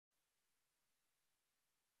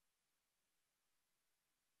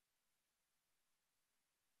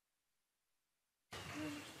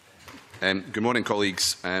Good morning,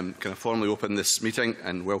 colleagues. Can I formally open this meeting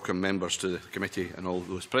and welcome members to the committee and all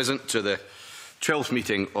those present to the 12th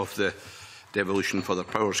meeting of the Devolution for the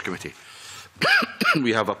Powers Committee.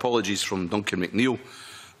 We have apologies from Duncan McNeill,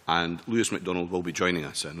 and Louise Macdonald will be joining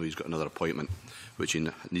us. I know he's got another appointment which he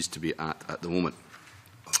needs to be at the moment.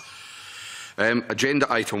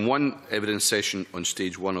 Agenda item 1, evidence session on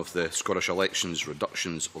stage 1 of the Scottish elections,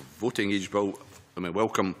 reductions of voting age bill. I may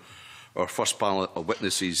welcome our first panel of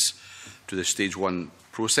witnesses to the stage 1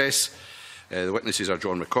 process. The witnesses are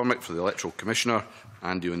John McCormick for the Electoral Commissioner,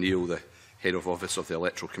 Andy O'Neill, the Head of Office of the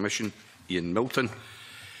Electoral Commission, Ian Milton,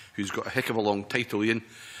 who's got a heck of a long title, Ian,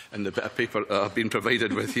 in the bit of paper that I've been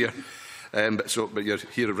provided with here. But you're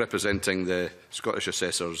here representing the Scottish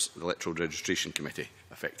Assessors, the Electoral Registration Committee,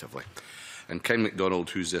 effectively. And Ken MacDonald,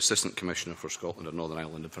 who's the Assistant Commissioner for Scotland and Northern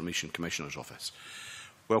Ireland Information Commissioner's Office.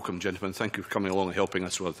 Welcome, gentlemen. Thank you for coming along and helping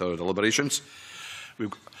us with our deliberations. We've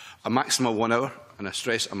got a maximum of 1 hour, and I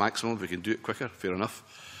stress a maximum. If we can do it quicker, fair enough.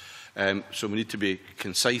 So we need to be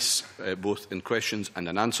concise, both in questions and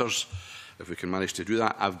in answers, if we can manage to do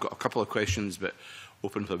that. I've got a couple of questions, but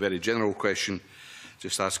open with a very general question,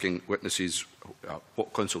 just asking witnesses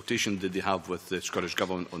what consultation did they have with the Scottish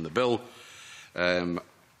Government on the bill,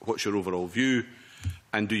 what's your overall view,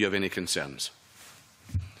 and do you have any concerns?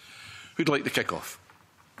 Who'd like to kick off?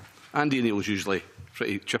 Andy O'Neill is usually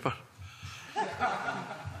pretty chipper.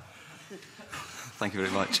 Thank you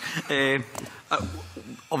very much.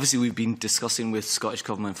 Obviously, we've been discussing with Scottish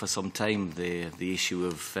Government for some time the issue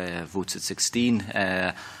of votes at 16.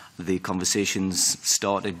 The conversations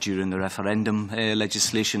started during the referendum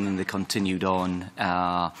legislation, and they continued on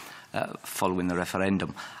following the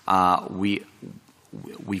referendum.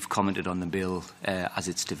 We've commented on the bill as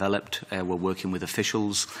it's developed. We're working with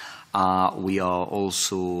officials. We are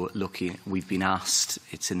also looking. We've been asked.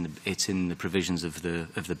 It's in the provisions of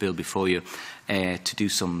the bill before you to do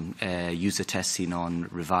some user testing on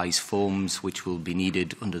revised forms, which will be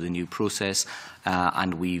needed under the new process.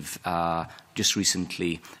 And we've just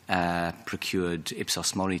recently procured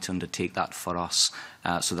Ipsos Mori to undertake that for us.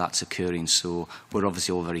 So that's occurring. So we're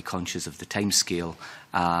obviously all very conscious of the timescale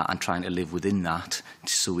and trying to live within that,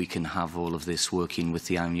 so we can have all of this working with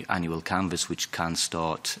the annual canvass, which can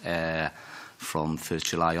start from 1st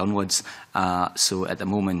July onwards. So at the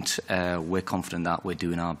moment, we're confident that we're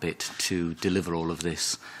doing our bit to deliver all of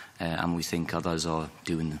this, and we think others are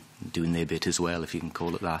doing their bit as well, if you can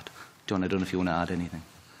call it that. John, I don't know if you want to add anything.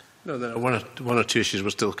 No, there are one or two issues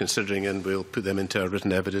we're still considering, and we'll put them into our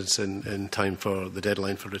written evidence in time for the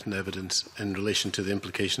deadline for written evidence in relation to the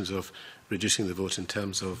implications of reducing the vote in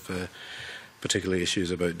terms of particularly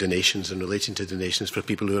issues about donations and relating to donations for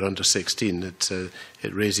people who are under 16.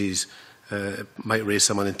 It raises, might raise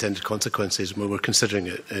some unintended consequences. We're considering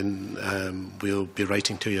it, and we'll be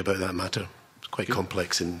writing to you about that matter. It's quite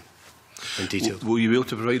complex in detail. Will you be able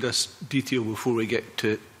to provide us detail before we get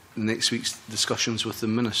to next week's discussions with the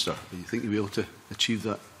Minister? Do you think you'll be able to achieve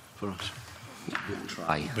that for us? We'll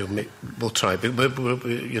try. We'll try. But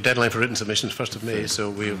your deadline for written submission is 1st of May, so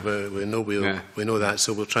we know that,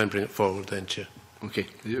 so we'll try and bring it forward then, Chair. Okay.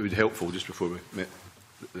 It would be helpful just before we meet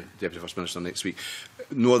the Deputy First Minister next week.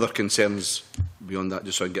 No other concerns beyond that,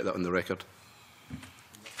 just so I can get that on the record?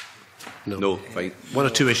 No, fine. 1 or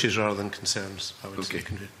 2 issues rather than concerns, I would say.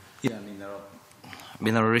 Yeah,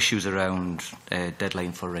 there are issues around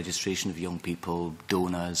deadline for registration of young people,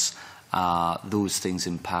 donors. Those things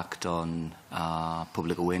impact on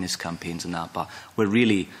public awareness campaigns and that. But we're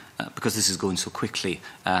really, because this is going so quickly,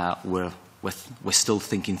 we're still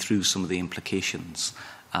thinking through some of the implications.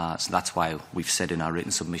 So that's why we've said in our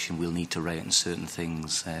written submission we'll need to write on certain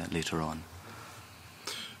things later on.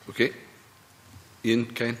 Okay. Ian,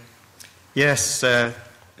 Ken? Yes,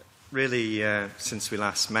 really, since we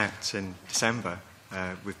last met in December,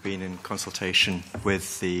 we've been in consultation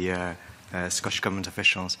with the Scottish Government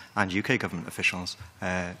officials and UK Government officials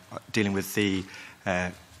dealing with the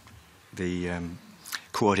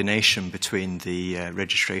coordination between the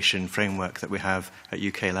registration framework that we have at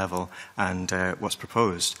UK level and what's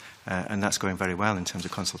proposed. And that's going very well in terms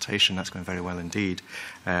of consultation. That's going very well indeed.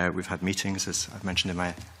 We've had meetings, as I've mentioned in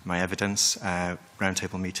my evidence,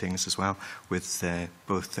 roundtable meetings as well with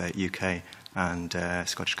both UK and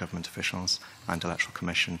Scottish Government officials and Electoral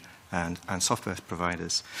Commission and software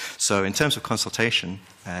providers. So in terms of consultation,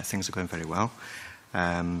 things are going very well.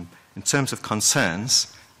 In terms of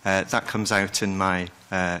concerns, that comes out in my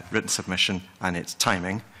written submission and its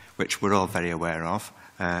timing, which we're all very aware of,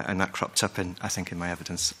 and that cropped up, I think, in my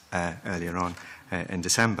evidence earlier on in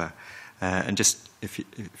December. And just, if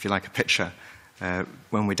you like a picture,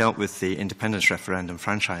 when we dealt with the independence referendum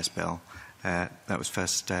franchise bill, that was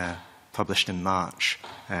first published in March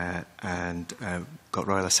and got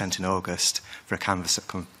royal assent in August for a canvass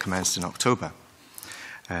that commenced in October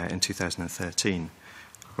in 2013.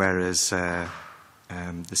 Whereas the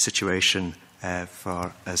situation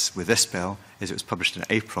for us with this bill is it was published in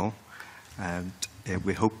April, and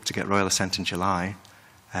we hope to get royal assent in July,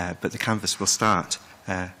 but the canvass will start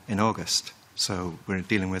in August. So we're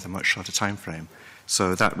dealing with a much shorter time frame.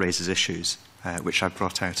 So that raises issues, which I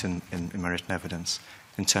brought out in my written evidence,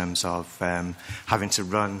 in terms of having to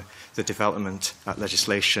run the development at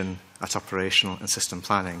legislation, at operational and system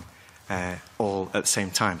planning, all at the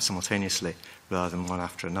same time, simultaneously, rather than one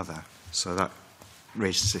after another. So that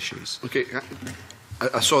raises issues. Okay,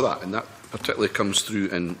 I saw that, and that particularly comes through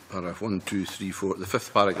in paragraph 1, 2, 3, 4, the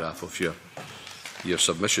 5th paragraph of your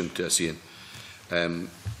submission to us, Ian,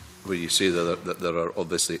 where you say that there are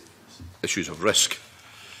obviously issues of risk.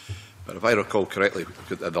 But if I recall correctly,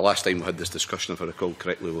 the last time we had this discussion, if I recall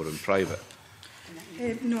correctly, we were in private.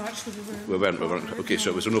 No, actually, we weren't. Okay, so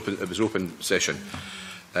it was an open session.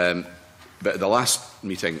 But at the last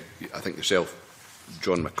meeting, I think yourself,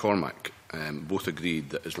 John McCormick, both agreed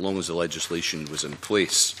that as long as the legislation was in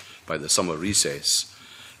place by the summer recess,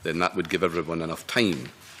 then that would give everyone enough time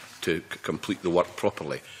to complete the work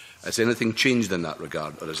properly. Has anything changed in that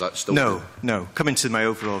regard, or is that still... No. Coming to my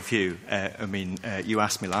overall view, you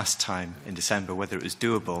asked me last time in December whether it was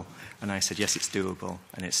doable, and I said, yes, it's doable,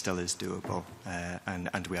 and it still is doable,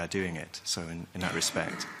 and we are doing it. So in that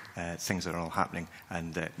respect, things are all happening,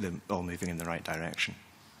 and they're all moving in the right direction.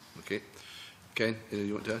 Okay. Ken, anything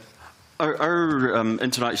you want to add? Our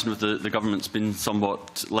interaction with the government's been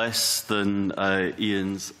somewhat less than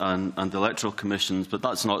Ian's and the Electoral Commission's, but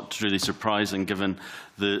that's not really surprising given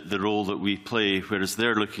the role that we play, whereas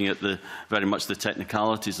they're looking at very much the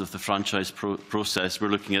technicalities of the franchise process. We're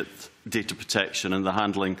looking at data protection and the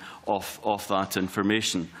handling of that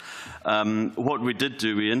information. What we did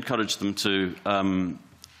do, we encouraged them to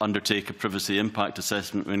undertake a privacy impact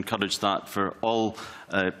assessment. We encouraged that for all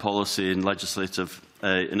policy and legislative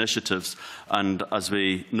initiatives, and as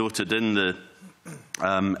we noted in the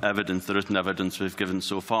the written evidence we've given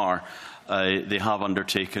so far, they have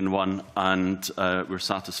undertaken one, and we're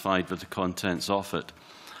satisfied with the contents of it.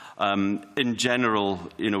 In general,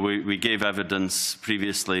 we gave evidence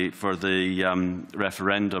previously for the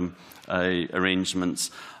referendum arrangements.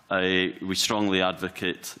 We strongly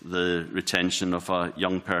advocate the retention of a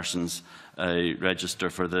young person's register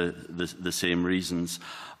for the same reasons.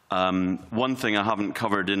 One thing I haven't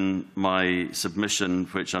covered in my submission,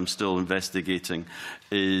 which I'm still investigating,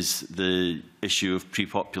 is the issue of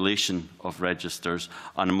pre-population of registers,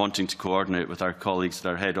 and I'm wanting to coordinate with our colleagues at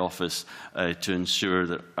our head office to ensure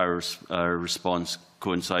that our response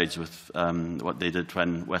coincides with what they did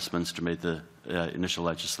when Westminster made the initial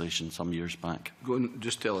legislation some years back. Go on,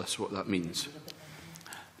 just tell us what that means.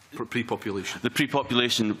 Pre-population. The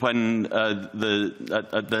pre-population, when at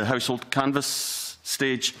the household canvass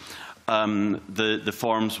stage, the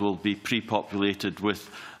forms will be pre-populated with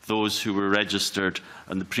those who were registered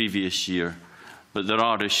in the previous year. But there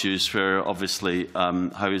are issues where obviously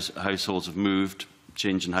households have moved,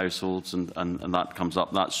 change in households, and that comes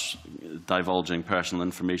up. That's divulging personal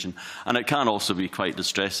information. And it can also be quite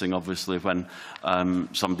distressing, obviously, when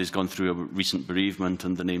somebody's gone through a recent bereavement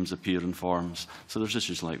and the names appear in forms. So there's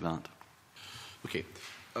issues like that. Okay.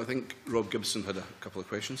 I think Rob Gibson had a couple of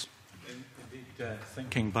questions.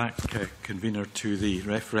 Thinking back, Convener, to the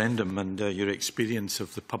referendum and your experience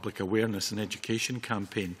of the public awareness and education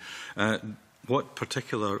campaign, what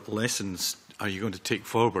particular lessons are you going to take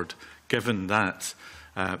forward, given that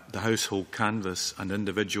the household canvass and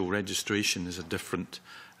individual registration is a different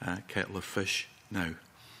kettle of fish now?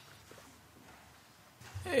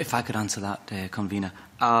 If I could answer that, Convener.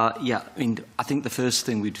 Yeah, I think the first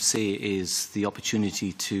thing we'd say is the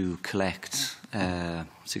opportunity to collect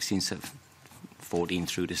 16, 14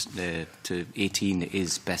 through to 18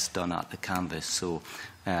 is best done at the canvass. So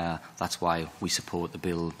that's why we support the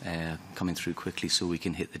bill coming through quickly so we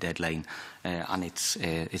can hit the deadline. And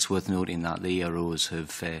it's worth noting that the EROs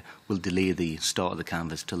will delay the start of the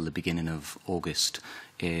canvass till the beginning of August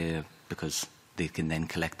because they can then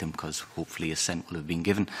collect them, because hopefully assent will have been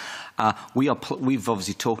given. We've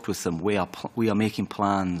obviously talked with them. We are making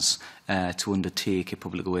plans to undertake a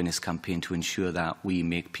public awareness campaign to ensure that we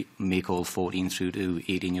make all 14 through to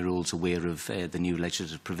 18-year-olds aware of the new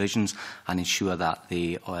legislative provisions and ensure that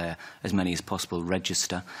they, as many as possible,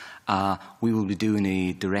 register. We will be doing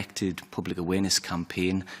a directed public awareness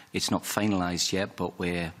campaign. It's not finalised yet, but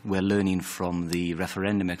we're learning from the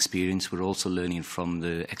referendum experience. We're also learning from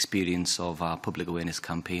the experience of our public awareness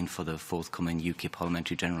campaign for the forthcoming UK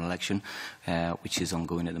Parliamentary General Election, which is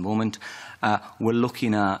ongoing at the moment. We're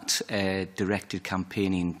looking at directed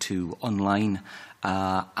campaigning to online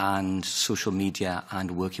and social media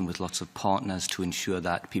and working with lots of partners to ensure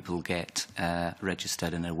that people get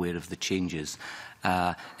registered and aware of the changes.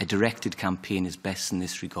 A directed campaign is best in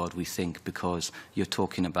this regard, we think, because you're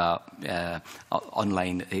talking about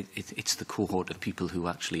online. It's the cohort of people who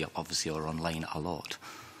actually obviously are online a lot.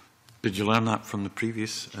 Did you learn that from the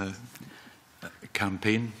previous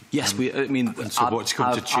campaign? Yes, and so what's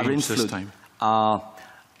going to change this time?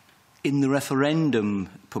 In the referendum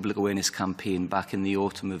public awareness campaign back in the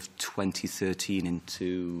autumn of 2013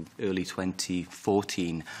 into early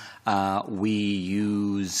 2014, we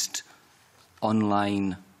used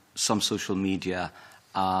online, some social media,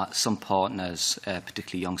 some partners,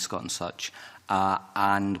 particularly Young Scot and such,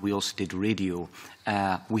 and we also did radio.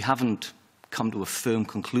 We haven't come to a firm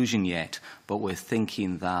conclusion yet, but we're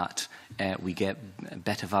thinking that we get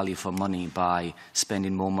better value for money by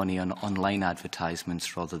spending more money on online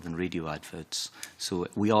advertisements rather than radio adverts. So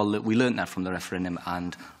we learned that from the referendum,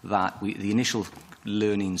 and that the initial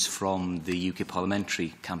learnings from the UK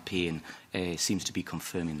parliamentary campaign seems to be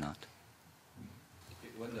confirming that.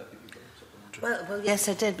 Well, yes,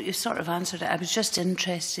 I did, but you sort of answered it. I was just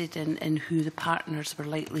interested in who the partners were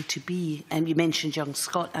likely to be. And you mentioned Young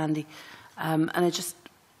Scot, Andy, and I just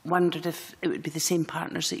wondered if it would be the same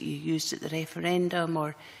partners that you used at the referendum,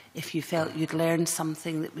 or if you felt you'd learned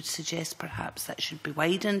something that would suggest perhaps that should be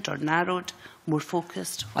widened or narrowed, more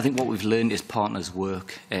focused. I think what we've learned is partners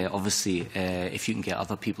work. Obviously, if you can get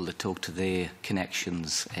other people to talk to their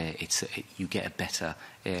connections, you get a better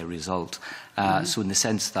result. So in the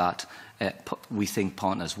sense that we think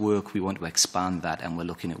partners work, we want to expand that, and we're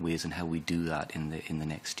looking at ways in how we do that in the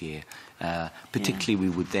next year. Particularly,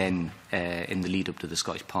 we would then, in the lead up to the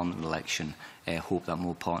Scottish Parliament election, hope that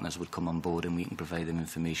more partners would come on board and we can provide them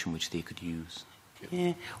information which they could use.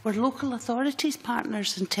 Yeah. Were local authorities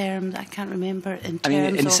partners in terms, I can't remember, in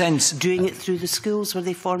terms of doing it through the schools? Were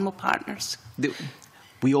they formal partners?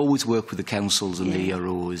 We always work with the councils and the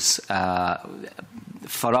EROs.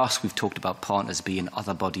 For us, we've talked about partners being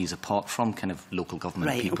other bodies apart from kind of local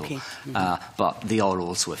government people. Okay. But they are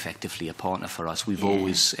also effectively a partner for us. We've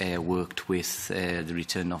always worked with the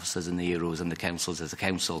return officers and the EROs and the councils as a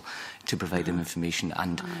council to provide them information.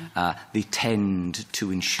 And they tend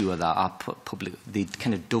to ensure that our they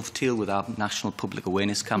kind of dovetail with our national public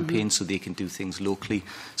awareness campaign, so they can do things locally,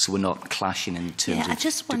 so we're not clashing in terms of I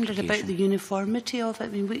just wondered about the uniformity of it. I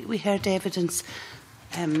mean, we heard evidence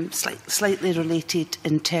slightly related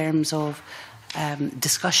in terms of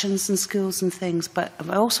discussions in schools and things, but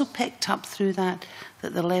I also picked up through that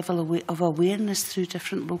the level of awareness through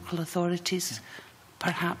different local authorities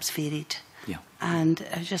perhaps varied. Yeah. And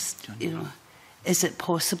I just, is it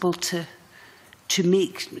possible to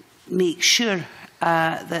make sure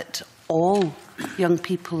that all young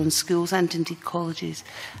people in schools and indeed colleges,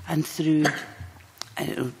 and through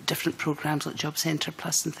different programmes like Job Centre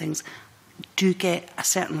Plus and things, do get a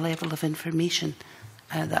certain level of information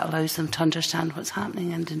that allows them to understand what's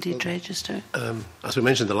happening and indeed register? As we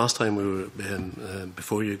mentioned the last time we were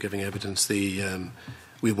before you giving evidence,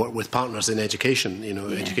 we work with partners in education,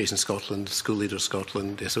 Education Scotland, School Leaders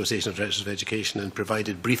Scotland, the Association of Directors of Education, and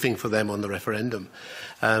provided briefing for them on the referendum,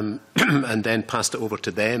 and then passed it over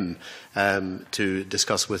to them to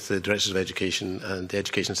discuss with the Directors of Education and the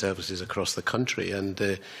education services across the country.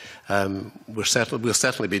 And we'll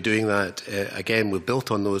certainly be doing that. Again, we've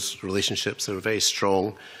built on those relationships. They're very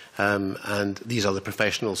strong, and these are the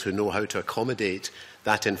professionals who know how to accommodate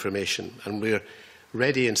that information. And we're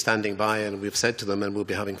ready and standing by, and we've said to them, and we'll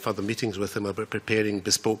be having further meetings with them about preparing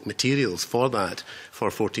bespoke materials for that, for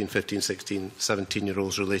 14, 15, 16,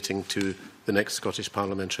 17-year-olds relating to the next Scottish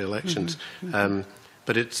parliamentary elections.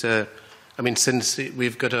 But it's, since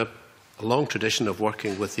we've got a long tradition of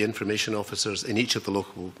working with the information officers in each of the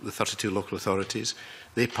 32 local authorities.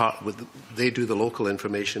 They do the local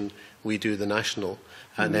information, we do the national,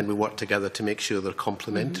 and then we work together to make sure they're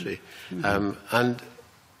complementary.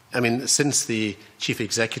 Since the chief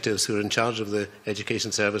executives who are in charge of the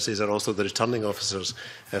education services are also the returning officers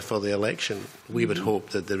for the election, we would hope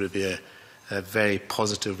that there would be a very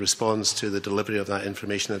positive response to the delivery of that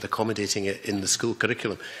information and accommodating it in the school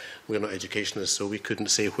curriculum. We're not educationists, so we couldn't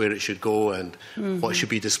say where it should go and what should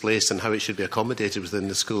be displaced and how it should be accommodated within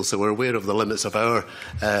the school. So we're aware of the limits of our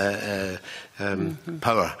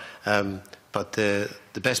power. But the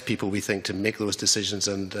best people, we think, to make those decisions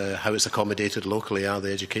and how it's accommodated locally are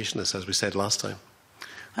the educationists, as we said last time.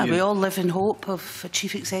 And we all live in hope of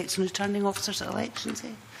chief execs and returning officers at elections,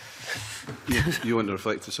 eh? You want to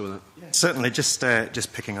reflect on some of that? Yeah. Certainly,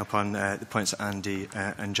 just picking up on the points that Andy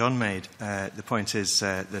and John made. The point is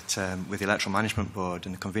that with the Electoral Management Board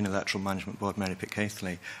and the convener of the Electoral Management Board, Mary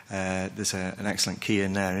Pitt-Caithley, there's an excellent key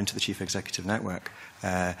in there into the Chief Executive Network.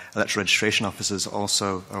 Electoral registration officers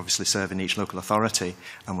also obviously serve in each local authority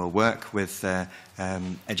and will work with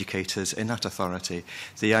educators in that authority.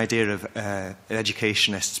 The idea of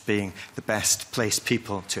educationists being the best placed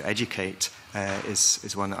people to educate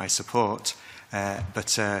is one that I support,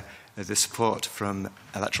 but the support from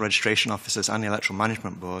electoral registration officers and the Electoral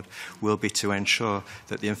Management Board will be to ensure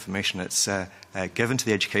that the information that's given to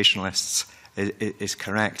the educationalists is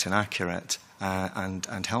correct and accurate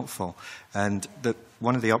and helpful. And that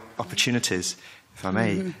one of the opportunities, if I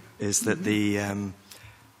may, is that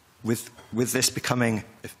with this becoming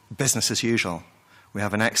business as usual, we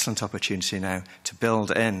have an excellent opportunity now to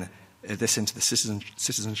build in this into the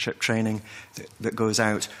citizenship training that goes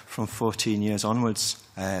out from 14 years onwards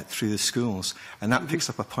through the schools. And that picks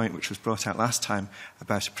up a point which was brought out last time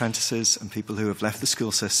about apprentices and people who have left the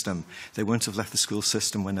school system. They won't have left the school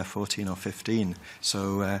system when they're 14 or 15.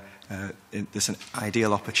 So there's an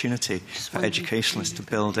ideal opportunity for educationalists to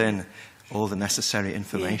build in all the necessary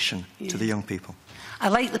information to the young people. I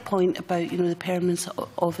like the point about, the permanence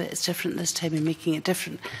of it is different this time and making it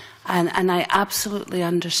different. And I absolutely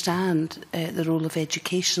understand the role of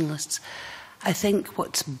educationalists. I think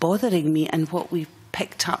what's bothering me and what we've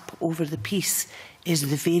picked up over the piece is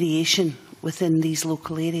the variation within these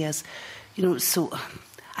local areas. So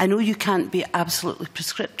I know you can't be absolutely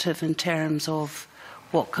prescriptive in terms of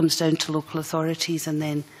what comes down to local authorities and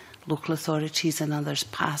then local authorities and others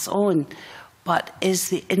pass on. But is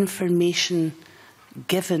the information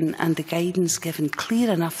given and the guidance given clear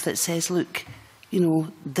enough that says, look,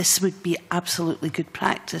 this would be absolutely good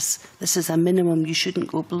practice. This is a minimum. You shouldn't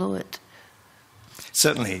go below it.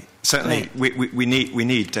 Certainly, right. we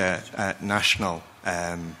need a national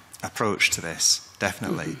approach to this,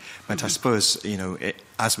 definitely. But I suppose,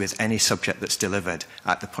 as with any subject that's delivered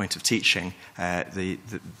at the point of teaching, the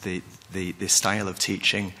style of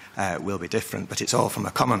teaching will be different, but it's all from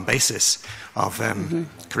a common basis of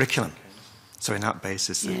curriculum. So in that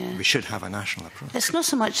basis, we should have a national approach. It's not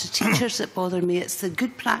so much the teachers that bother me, it's the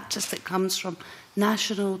good practice that comes from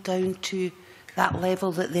national down to that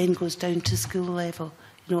level that then goes down to school level.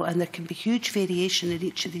 And there can be huge variation in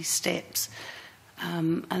each of these steps.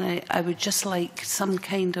 And I would just like some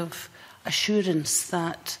kind of assurance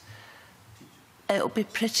that it'll be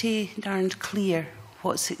pretty darned clear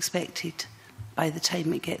what's expected by the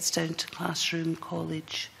time it gets down to classroom,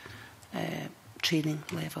 college, training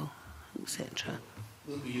level, etc.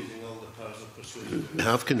 We'll be using all the powers of persuasion we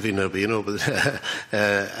have, convener,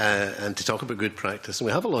 and to talk about good practice. And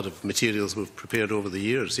we have a lot of materials we've prepared over the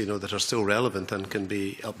years, that are still relevant and can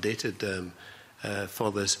be updated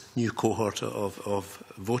for this new cohort of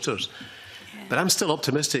voters. Yeah. But I'm still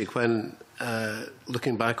optimistic when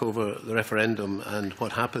looking back over the referendum and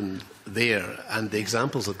what happened there and the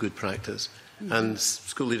examples of good practice. And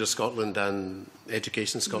School Leaders Scotland and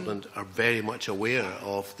Education Scotland are very much aware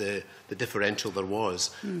of the differential there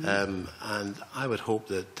was. And I would hope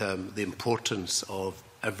that the importance of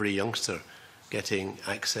every youngster getting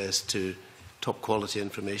access to top quality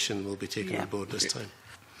information will be taken on board this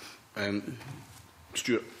time.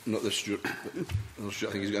 Stuart, not this Stuart, but Stuart,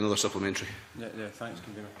 I think he's got another supplementary. Yeah, thanks,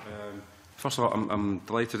 Convener. First of all, I'm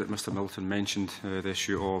delighted that Mr Milton mentioned the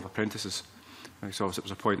issue of apprentices. So obviously it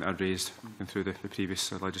was a point I raised through the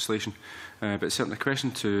previous legislation. But certainly the question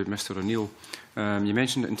to Mr O'Neill, you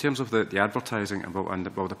mentioned in terms of the advertising and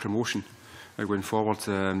the promotion going forward,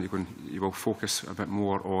 you will focus a bit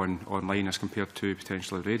more on online as compared to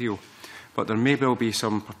potentially radio. But there may well be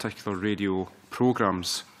some particular radio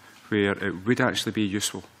programmes where it would actually be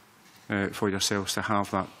useful for yourselves to have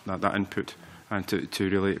that input and to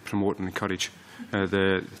really promote and encourage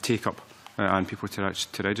the take-up and people to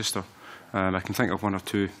register. I can think of one or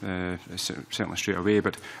two, certainly straight away,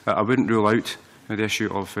 but I wouldn't rule out the issue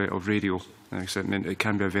of radio. It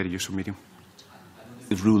can be a very useful medium.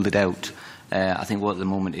 We've ruled it out. I think what at the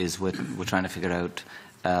moment is we're trying to figure out,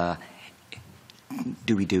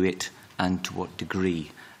 do we do it and to what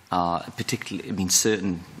degree? Particularly,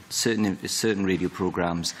 certain certain radio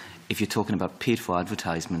programmes, if you're talking about paid for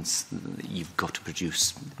advertisements, you've got to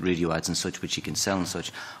produce radio ads and such, which you can sell and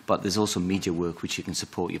such. But there's also media work which you can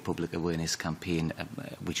support your public awareness campaign,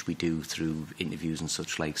 which we do through interviews and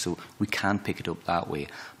such like. So we can pick it up that way.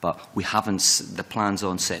 But we haven't, the plans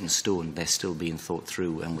aren't set in stone. They're still being thought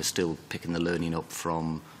through, and we're still picking the learning up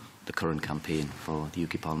from the current campaign for the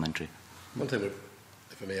UK Parliamentary. One thing,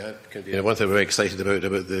 if I may add, Convener, one thing we're very excited about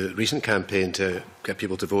the recent campaign to get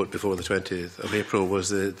people to vote before the 20th of April was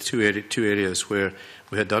the two areas where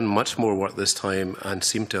we had done much more work this time and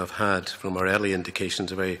seemed to have had, from our early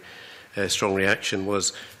indications, a very strong reaction.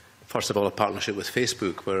 Was, first of all, a partnership with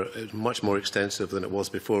Facebook, where it was much more extensive than it was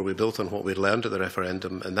before. We built on what we'd learned at the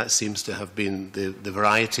referendum, and that seems to have been the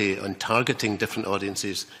variety on targeting different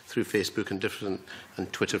audiences through Facebook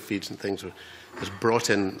and Twitter feeds and things has brought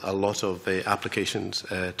in a lot of applications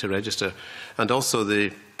to register. And also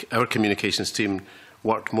our communications team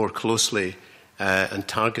worked more closely and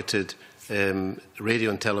targeted radio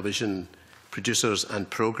and television producers and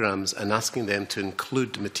programmes and asking them to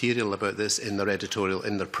include material about this in their editorial,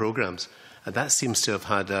 in their programmes. And that seems to have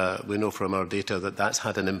had, we know from our data that that's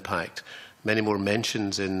had an impact. Many more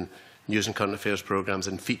mentions in news and current affairs programmes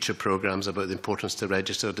and feature programmes about the importance to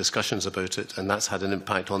register, discussions about it, and that's had an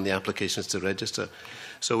impact on the applications to register.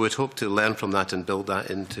 So we'd hope to learn from that and build that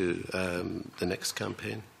into the next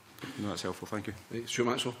campaign. No, that's helpful. Thank you. Stuart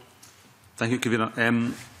Maxwell. Thank you, Convener.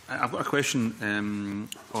 I've got a question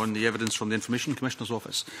on the evidence from the Information Commissioner's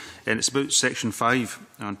Office, and it's about Section 5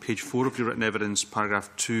 on page 4 of your written evidence, paragraph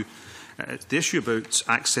 2. It's the issue about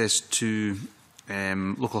access to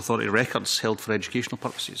local authority records held for educational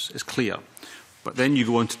purposes is clear, but then you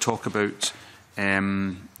go on to talk about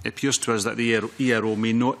it appears to us that the ERO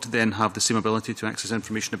may not then have the same ability to access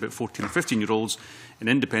information about 14 or 15-year-olds in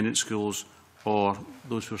independent schools or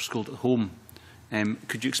those who are schooled at home.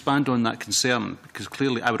 Could you expand on that concern? Because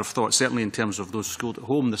clearly I would have thought, certainly in terms of those schooled at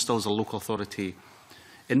home, there still is a local authority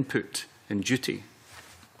input and duty.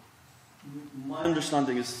 My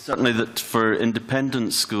understanding is certainly that for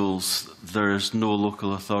independent schools there is no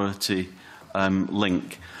local authority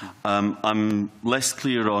link. I'm less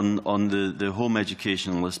clear on the home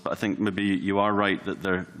education list, but I think maybe you are right that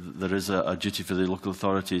there is a duty for the local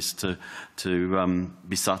authorities to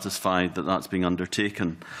be satisfied that that's being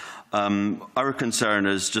undertaken. Our concern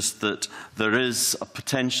is just that there is a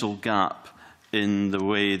potential gap in the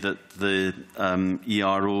way that the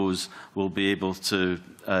EROs will be able to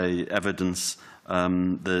evidence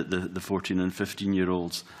the 14 and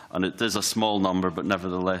 15-year-olds. And it is a small number, but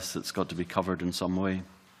nevertheless it's got to be covered in some way.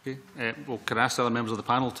 Okay. Well, can I ask the other members of the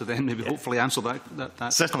panel to then maybe hopefully answer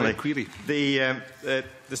that Certainly. query?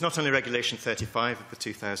 There's not only Regulation 35 of the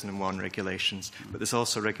 2001 regulations, but there's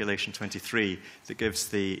also Regulation 23 that gives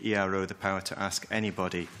the ERO the power to ask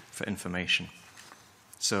anybody for information.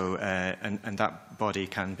 So, and that body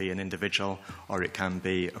can be an individual or it can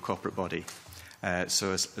be a corporate body.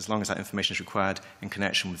 So as long as that information is required in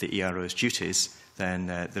connection with the ERO's duties, then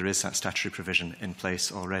there is that statutory provision in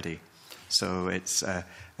place already. So it's,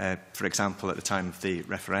 for example, at the time of the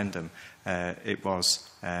referendum, it was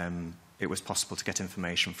possible to get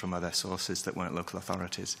information from other sources that weren't local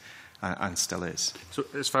authorities, and still is. So,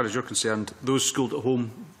 as far as you're concerned, those schooled at home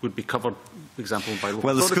would be covered, for example, by local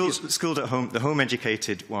authorities? Well, the schooled at home, the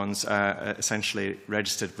home-educated ones are essentially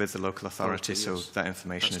registered with the local authority, so that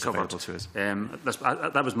information is available to us.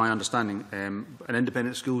 That was my understanding. And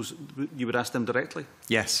independent schools, you would ask them directly?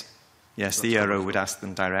 Yes. Yes, the ERO would ask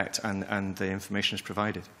them direct, and the information is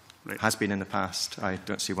provided. Right. Has been in the past. I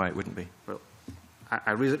don't see why it wouldn't be. Well,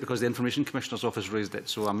 I raise it because the Information Commissioner's Office raised it,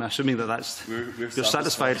 so I'm assuming that that's... You're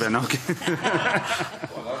satisfied by now.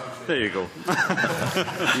 There you go.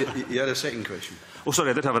 You had a second question. Oh,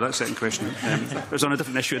 sorry, I did have a second question. It was on a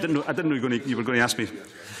different issue. I didn't know you were going to ask me.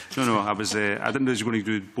 No, I didn't know you were going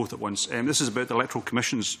to do both at once. This is about the Electoral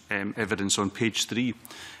Commission's evidence on page 3.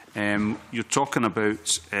 You're talking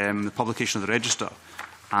about the publication of the register,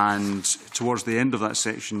 and towards the end of that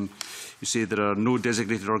section you say there are no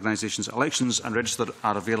designated organisations at elections and register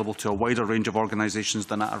are available to a wider range of organisations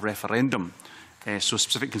than at a referendum. So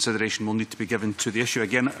specific consideration will need to be given to the issue.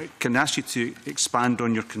 Again, can I ask you to expand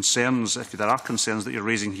on your concerns, if there are concerns that you're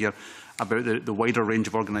raising here, about the wider range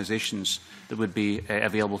of organisations that would be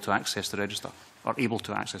available to access the register, or able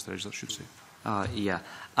to access the register, I should say? Yeah.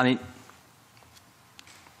 I mean,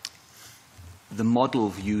 the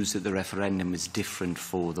model used at the referendum is different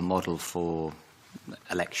for the model for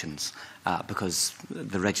elections, because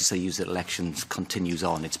the register used at elections continues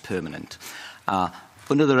on, it's permanent.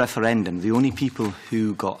 Under the referendum, the only people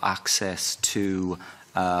who got access to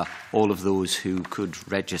all of those who could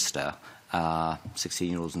register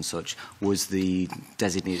 16-year-olds and such, was the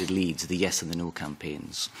designated leads, the yes and the no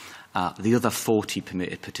campaigns. The other 40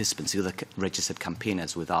 permitted participants, the other registered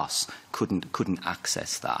campaigners with us, couldn't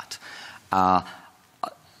access that.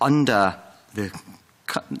 Under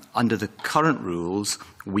the current rules,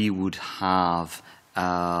 we would have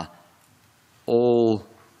all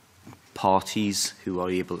parties who are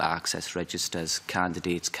able to access registers,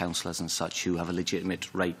 candidates, councillors and such, who have a legitimate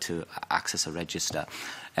right to access a register,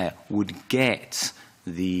 would get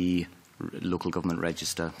the local government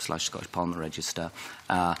register / Scottish Parliament register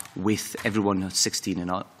with everyone 16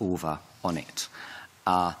 and over on it.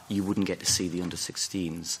 You wouldn't get to see the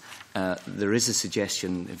under-16s. There is a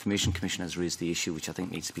suggestion, the Information Commission has raised the issue, which I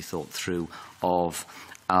think needs to be thought through, of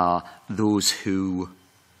those who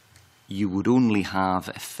you would only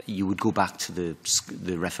have, you would go back to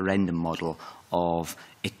the referendum model of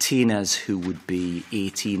attainers who would be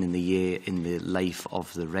 18 in the year in the life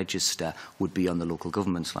of the register would be on the local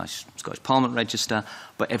government / Scottish Parliament register,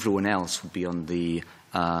 but everyone else would be on the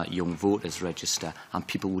young voters register, and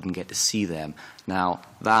people wouldn't get to see them. Now,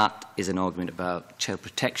 that is an argument about child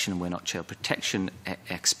protection, and we're not child protection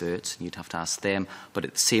experts, and you'd have to ask them, but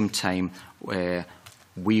at the same time,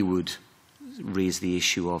 we would raise the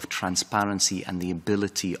issue of transparency and the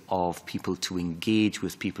ability of people to engage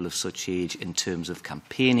with people of such age in terms of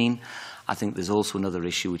campaigning. I think there's also another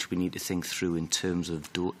issue which we need to think through in terms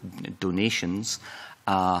of donations.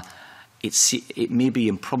 It may be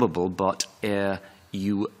improbable, but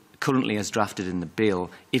you currently, as drafted in the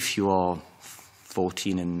bill, if you are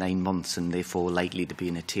 14 and 9 months and therefore likely to be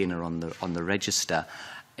an attainer on the register,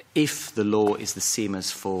 if the law is the same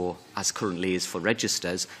as currently is for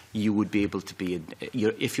registers, you would be able to be,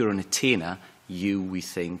 if you're an attainer, you, we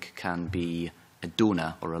think, can be a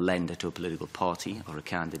donor or a lender to a political party or a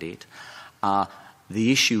candidate.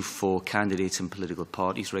 The issue for candidates and political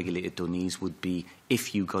parties, regulated donees, would be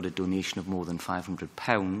if you got a donation of more than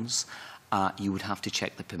 £500, you would have to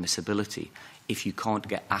check the permissibility. If you can't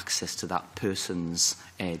get access to that person's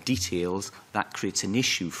details, that creates an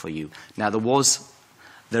issue for you. Now,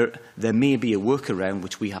 there may be a workaround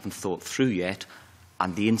which we haven't thought through yet,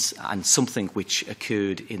 and something which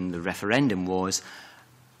occurred in the referendum was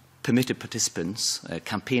permitted participants,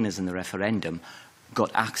 campaigners in the referendum, got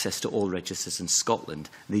access to all registers in Scotland.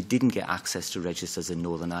 They didn't get access to registers in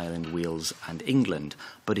Northern Ireland, Wales and England.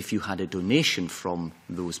 But if you had a donation from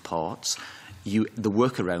those parts, the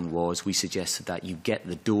workaround was, we suggested that you get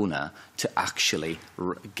the donor to actually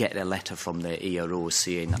get a letter from their ERO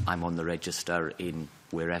saying, I'm on the register in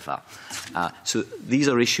wherever. So these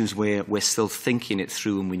are issues where we're still thinking it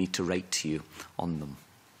through, and we need to write to you on them.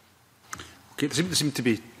 Okay, there seem to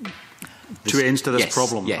be two ends to this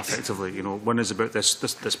problem, yes. effectively. You know, one is about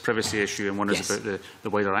this privacy issue, and one is about the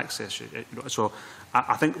wider access. So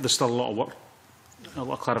I think there's still a lot of work, a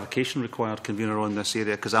lot of clarification required, convener, on this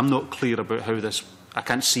area, because I'm not clear about how this. I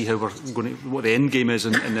can't see how we're going to, what the end game is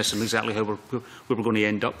in this, and exactly how where we're going to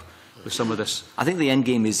end up with some of this. I think the end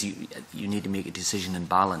game is you need to make a decision in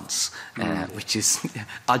balance, which is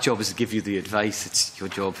our job is to give you the advice. It's your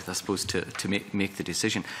job, I suppose, to make the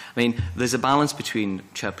decision. I mean, there's a balance between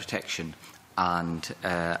child protection and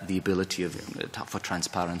the ability for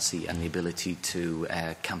transparency and the ability to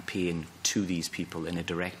campaign to these people in a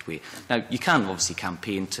direct way. Now, you can obviously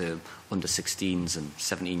campaign to under-16s and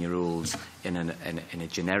 17-year-olds in a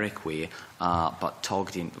generic way, but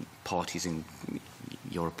targeting parties in...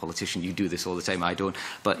 You're a politician, you do this all the time, I don't.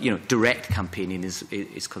 But, you know, direct campaigning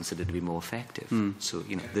is considered to be more effective. So,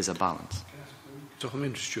 you know, there's a balance. So, I'm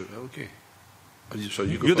interested, Stuart, okay.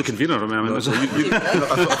 You're the convener, I mean. I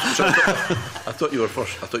thought you were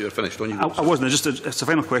first. I thought you were finished. I wasn't. It's a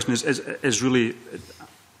final question. Is really,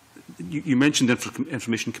 you mentioned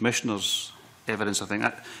Information Commissioner's evidence. I think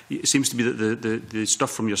it seems to be that the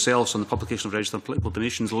stuff from yourselves on the publication of registered political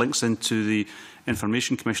donations links into the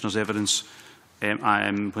Information Commissioner's evidence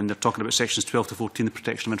when they're talking about sections 12 to 14, the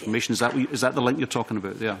protection of information. Is that the link you're talking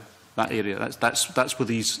about there? That area. That's where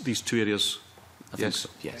these two areas. I think so.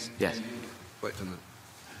 Yes. Yes.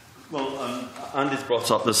 Well, Andy's brought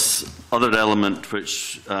up this other element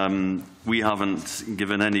which we haven't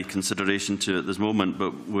given any consideration to at this moment,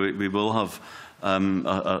 but we will have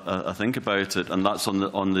a think about it, and that's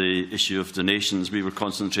on the issue of donations. We were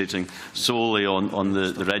concentrating solely on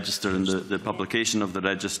the register and the publication of the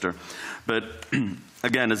register. But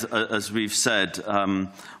again, as we've said,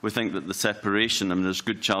 we think that the separation, I mean, there's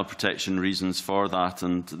good child protection reasons for that,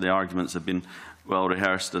 and the arguments have been well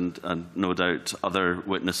rehearsed, and no doubt other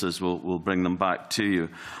witnesses will bring them back to you.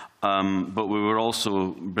 But we were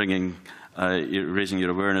also raising your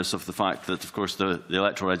awareness of the fact that, of course, the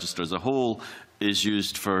electoral register as a whole is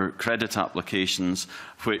used for credit applications,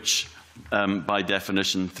 which, by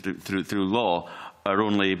definition, through law, are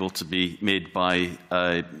only able to be made by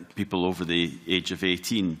people over the age of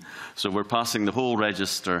 18. So we're passing the whole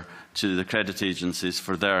register to the credit agencies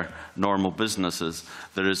for their normal businesses.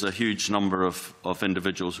 There is a huge number of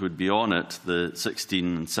individuals who would be on it, the 16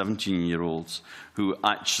 and 17-year-olds, who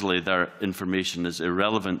actually their information is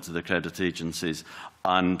irrelevant to the credit agencies,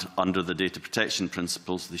 and under the data protection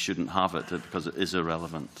principles they shouldn't have it because it is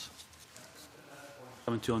irrelevant.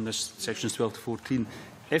 Coming to on this sections 12 to 14.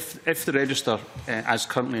 If the register, as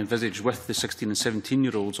currently envisaged with the 16 and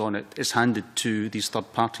 17-year-olds on it, is handed to these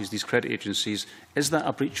third parties, these credit agencies, is that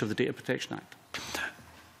a breach of the Data Protection Act?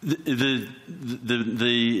 The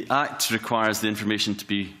Act requires the information to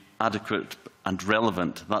be adequate and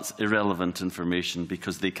relevant. That's irrelevant information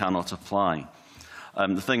because they cannot apply.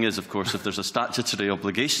 The thing is, of course, if there's a statutory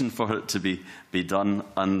obligation for it to be done,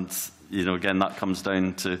 and again, that comes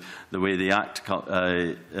down to the way the Act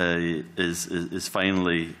is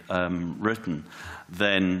finally written,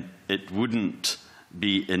 then it wouldn't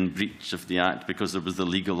be in breach of the Act because there was the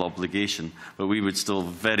legal obligation. But we would still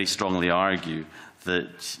very strongly argue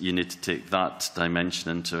that you need to take that dimension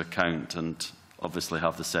into account and obviously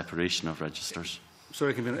have the separation of registers.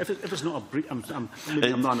 Sorry, Convener, if it's not a breach, I'm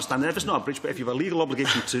not understanding. If it's not a breach, but if you have a legal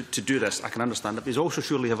obligation to do this, I can understand it. But you also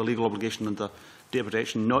surely have a legal obligation under data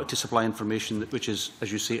protection not to supply information which is, as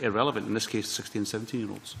you say, irrelevant, in this case, 16 and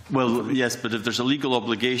 17-year-olds. Well, yes, but if there's a legal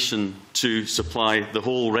obligation to supply the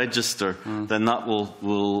whole register, then that will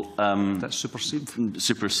that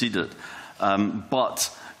supersede it.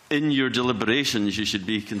 But in your deliberations, you should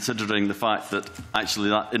be considering the fact that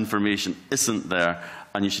actually that information isn't there,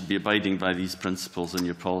 and you should be abiding by these principles in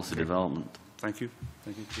your policy development. Thank you.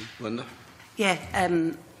 Thank you. Linda? Yeah,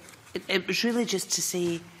 it was really just to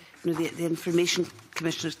say, the Information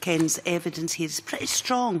Commissioner Ken's evidence here is pretty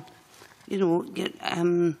strong.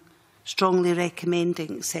 Strongly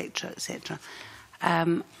recommending, etc., etc.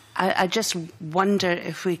 I just wonder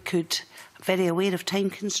if we could. Very aware of time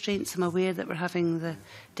constraints. I'm aware that we're having the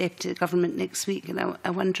Deputy Government next week, and I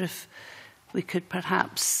wonder if we could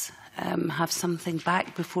perhaps have something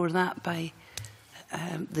back before that by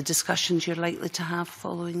the discussions you're likely to have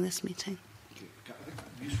following this meeting.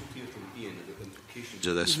 Useful to hear from Ian about the implications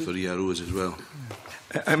of this for EROs as well.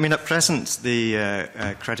 I mean, at present,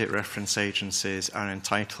 the credit reference agencies are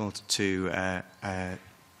entitled to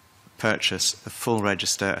purchase the full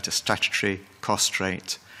register at a statutory cost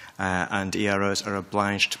rate, and EROs are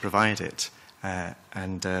obliged to provide it.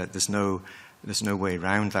 There's no way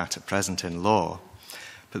around that at present in law.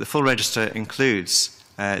 But the full register includes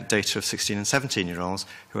data of 16 and 17-year-olds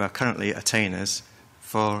who are currently attainers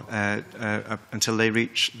for until they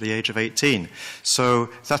reach the age of 18. So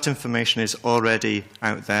that information is already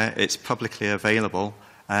out there. It's publicly available.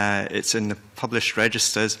 It's in the published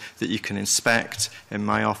registers that you can inspect in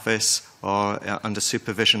my office or under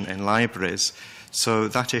supervision in libraries. So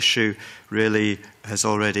that issue really has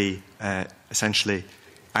already essentially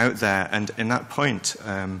out there. And in that point,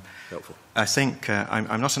 I think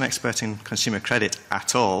I'm not an expert in consumer credit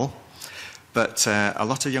at all, but a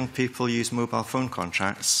lot of young people use mobile phone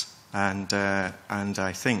contracts, and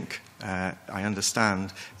I think I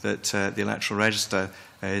understand that the electoral register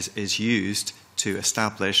is used to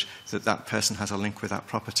establish that that person has a link with that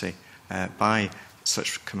property by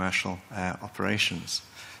such commercial operations.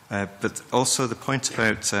 But also the point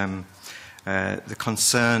about the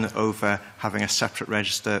concern over having a separate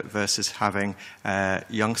register versus having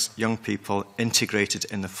young people integrated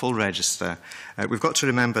in the full register. We've got to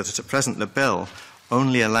remember that at present the bill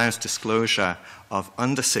only allows disclosure of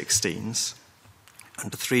under 16s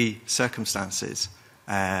under 3 circumstances,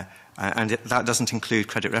 and that doesn't include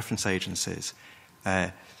credit reference agencies.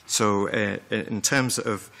 So in terms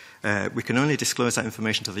of, we can only disclose that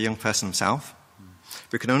information to the young person himself.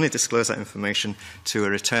 We can only disclose that information to a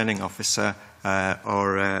returning officer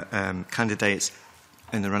or candidates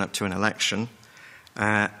in the run-up to an election.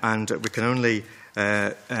 And we can only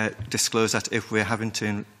disclose that if we're having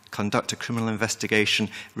to conduct a criminal investigation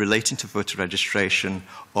relating to voter registration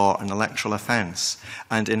or an electoral offence.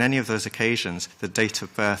 And in any of those occasions, the date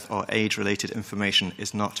of birth or age-related information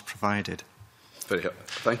is not provided.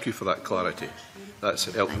 Thank you for that clarity.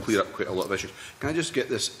 That's helped clear up quite a lot of issues. Can I just get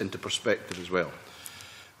this into perspective as well?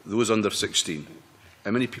 Those under 16,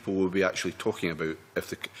 how many people will we be actually talking about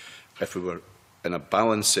if we were in a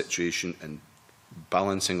balanced situation and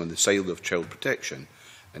balancing on the side of child protection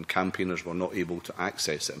and campaigners were not able to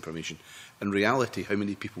access that information? In reality, how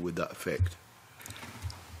many people would that affect?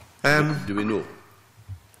 Do we know?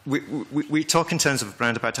 We talk in terms of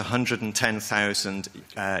around about 110,000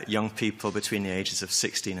 young people between the ages of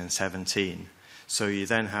 16 and 17. So you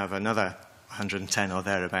then have another 110 or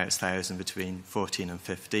thereabouts thousand between 14 and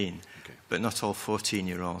 15. Okay. But not all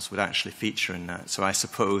 14-year-olds would actually feature in that. So I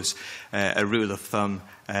suppose a rule of thumb,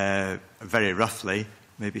 very roughly,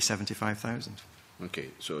 maybe 75,000. Okay,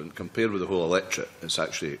 so compared with the whole electorate, it's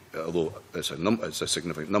actually, although it's a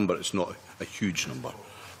significant number, it's not a huge number.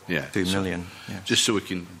 Yeah, 2 million. Yeah. Just so we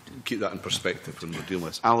can keep that in perspective when we're dealing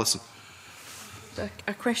with this. Alison.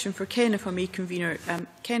 A question for Ken, if I may, Convener.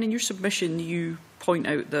 Ken, in your submission, you point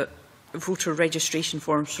out that voter registration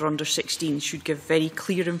forms for under 16 should give very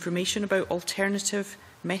clear information about alternative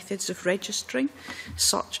methods of registering,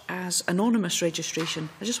 such as anonymous registration.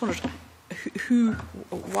 I just wondered,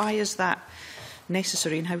 why is that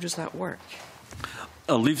necessary and how does that work?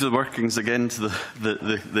 I'll leave the workings again to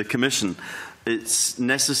the Commission. It's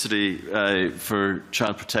necessary for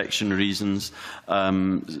child protection reasons.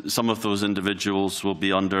 Some of those individuals will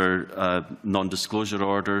be under non-disclosure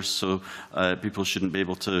orders, so people shouldn't be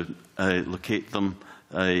able to locate them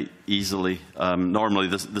easily. Normally,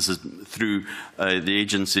 this is through the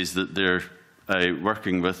agencies that they're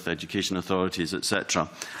working with, education authorities, etc.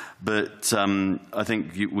 But I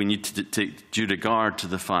think we need to take due regard to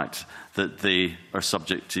the fact that they are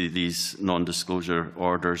subject to these non-disclosure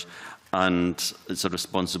orders, and it's a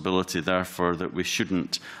responsibility, therefore, that we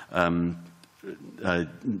shouldn't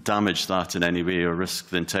damage that in any way or risk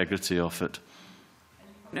the integrity of it.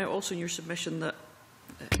 Now, also in your submission that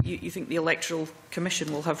you think the Electoral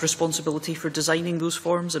Commission will have responsibility for designing those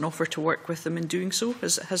forms and offer to work with them in doing so.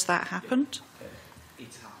 Has that happened?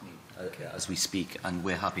 It's happening as we speak, and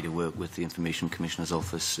we're happy to work with the Information Commissioner's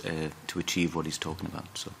Office to achieve what he's talking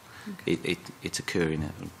about. So. Okay. It's occurring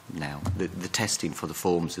now. The testing for the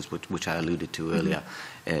forms, is which I alluded to earlier,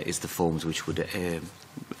 is the forms which would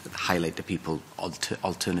highlight to people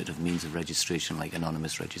alternative means of registration, like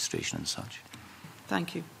anonymous registration and such.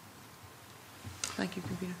 Thank you. Thank you,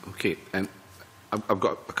 Convener. Okay, I've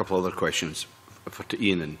got a couple of other questions to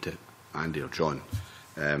Ian and to Andy or John.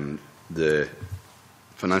 The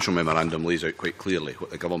financial memorandum lays out quite clearly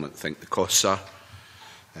what the government think the costs are.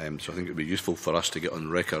 So I think it would be useful for us to get on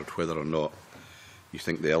record whether or not you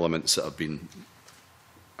think the elements that have been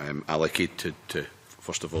allocated to,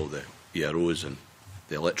 first of all, the EROs and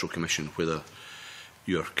the Electoral Commission, whether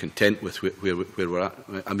you're content with where we're at.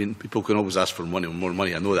 I mean, people can always ask for money and more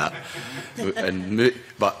money, I know that.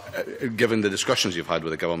 But given the discussions you've had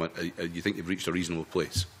with the government, you think you've reached a reasonable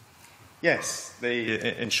place? Yes,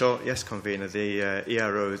 in short, yes, Convener. The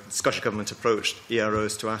ERO, the Scottish Government approached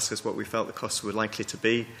EROs to ask us what we felt the costs were likely to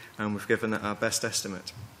be, and we've given it our best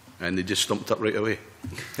estimate. And they just stumped up right away.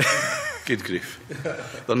 Good grief.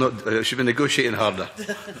 They're not. They should be negotiating harder.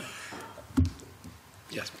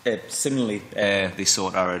 Yes. Similarly, they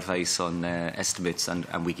sought our advice on estimates, and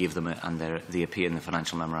we gave them and they appear in the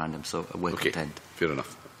financial memorandum. So we're content. Fair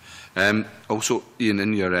enough. Also, Ian,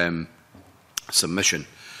 in your submission,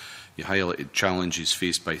 you highlighted challenges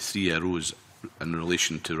faced by 3 EROs in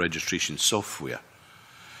relation to registration software.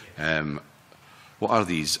 What are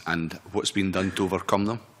these, and what's been done to overcome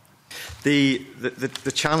them? The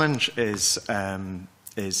challenge is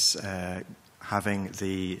having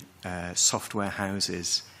the software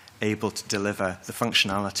houses able to deliver the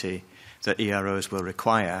functionality that EROs will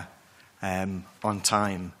require on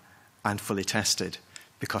time and fully tested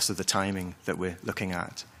because of the timing that we're looking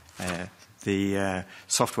at. The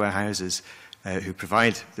software houses who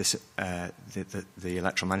provide this, the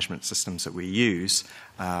electoral management systems that we use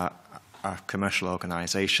are commercial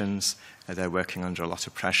organisations. They're working under a lot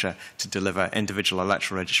of pressure to deliver individual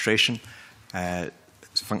electoral registration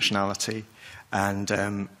functionality.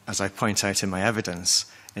 And as I point out in my evidence,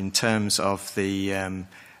 in terms of the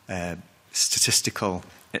statistical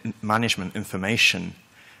management information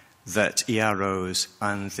that EROs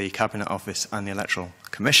and the Cabinet Office and the Electoral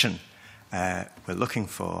Commission were looking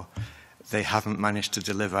for, they haven't managed to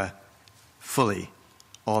deliver fully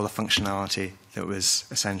all the functionality that was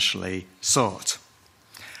essentially sought.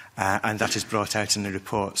 And that is brought out in the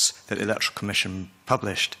reports that the Electoral Commission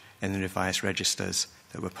published in the revised registers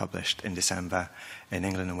that were published in December in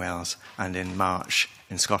England and Wales and in March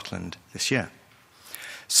in Scotland this year.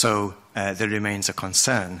 So there remains a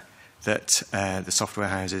concern that the software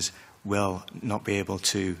houses will not be able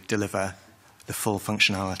to deliver the full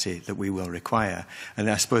functionality that we will require. And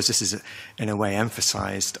I suppose this is in a way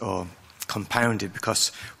emphasised or compounded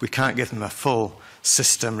because we can't give them a full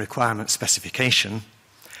system requirement specification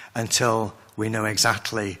until we know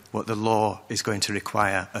exactly what the law is going to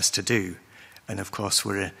require us to do. And of course,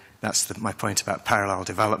 that's my point about parallel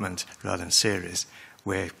development rather than series.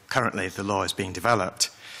 where currently the law is being developed.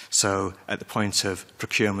 So at the point of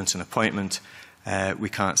procurement and appointment, we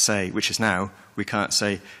can't say, which is now, we can't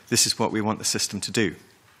say, this is what we want the system to do.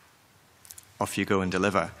 Off you go and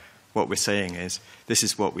deliver. What we're saying is, this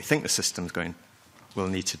is what we think the system's will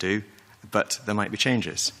need to do, but there might be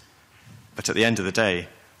changes. But at the end of the day,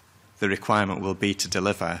 the requirement will be to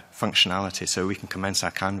deliver functionality so we can commence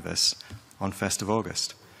our canvass on 1st of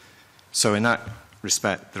August. So in that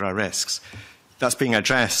respect, there are risks. That's being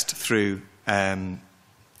addressed through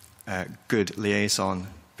good liaison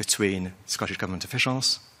between Scottish Government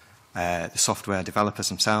officials, the software developers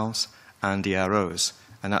themselves, and EROs,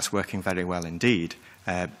 and that's working very well indeed.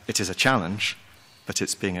 It is a challenge, but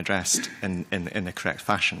it's being addressed in the correct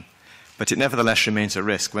fashion. But it nevertheless remains a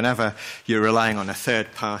risk. Whenever you're relying on a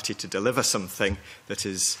third party to deliver something that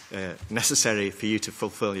is necessary for you to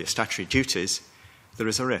fulfil your statutory duties, there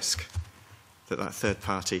is a risk that that third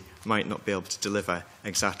party might not be able to deliver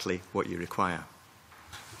exactly what you require.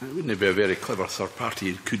 Wouldn't it be a very clever third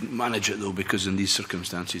party who couldn't manage it, though, because in these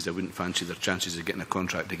circumstances they wouldn't fancy their chances of getting a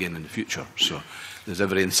contract again in the future. So there's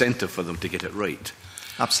every incentive for them to get it right.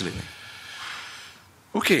 Absolutely.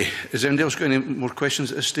 OK, is anybody else got any more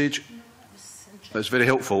questions at this stage? That's very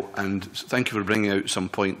helpful, and thank you for bringing out some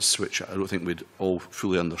points which I don't think we'd all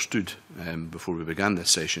fully understood before we began this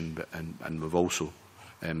session, but, and we've also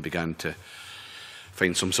began to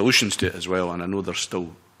find some solutions to it as well, and I know there's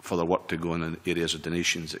still further work to go on in areas of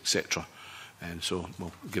donations, etc. And so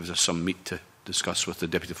well, it gives us some meat to discuss with the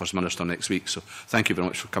Deputy First Minister next week. So thank you very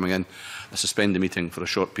much for coming in. I suspend the meeting for a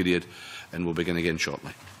short period and we'll begin again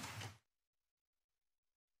shortly.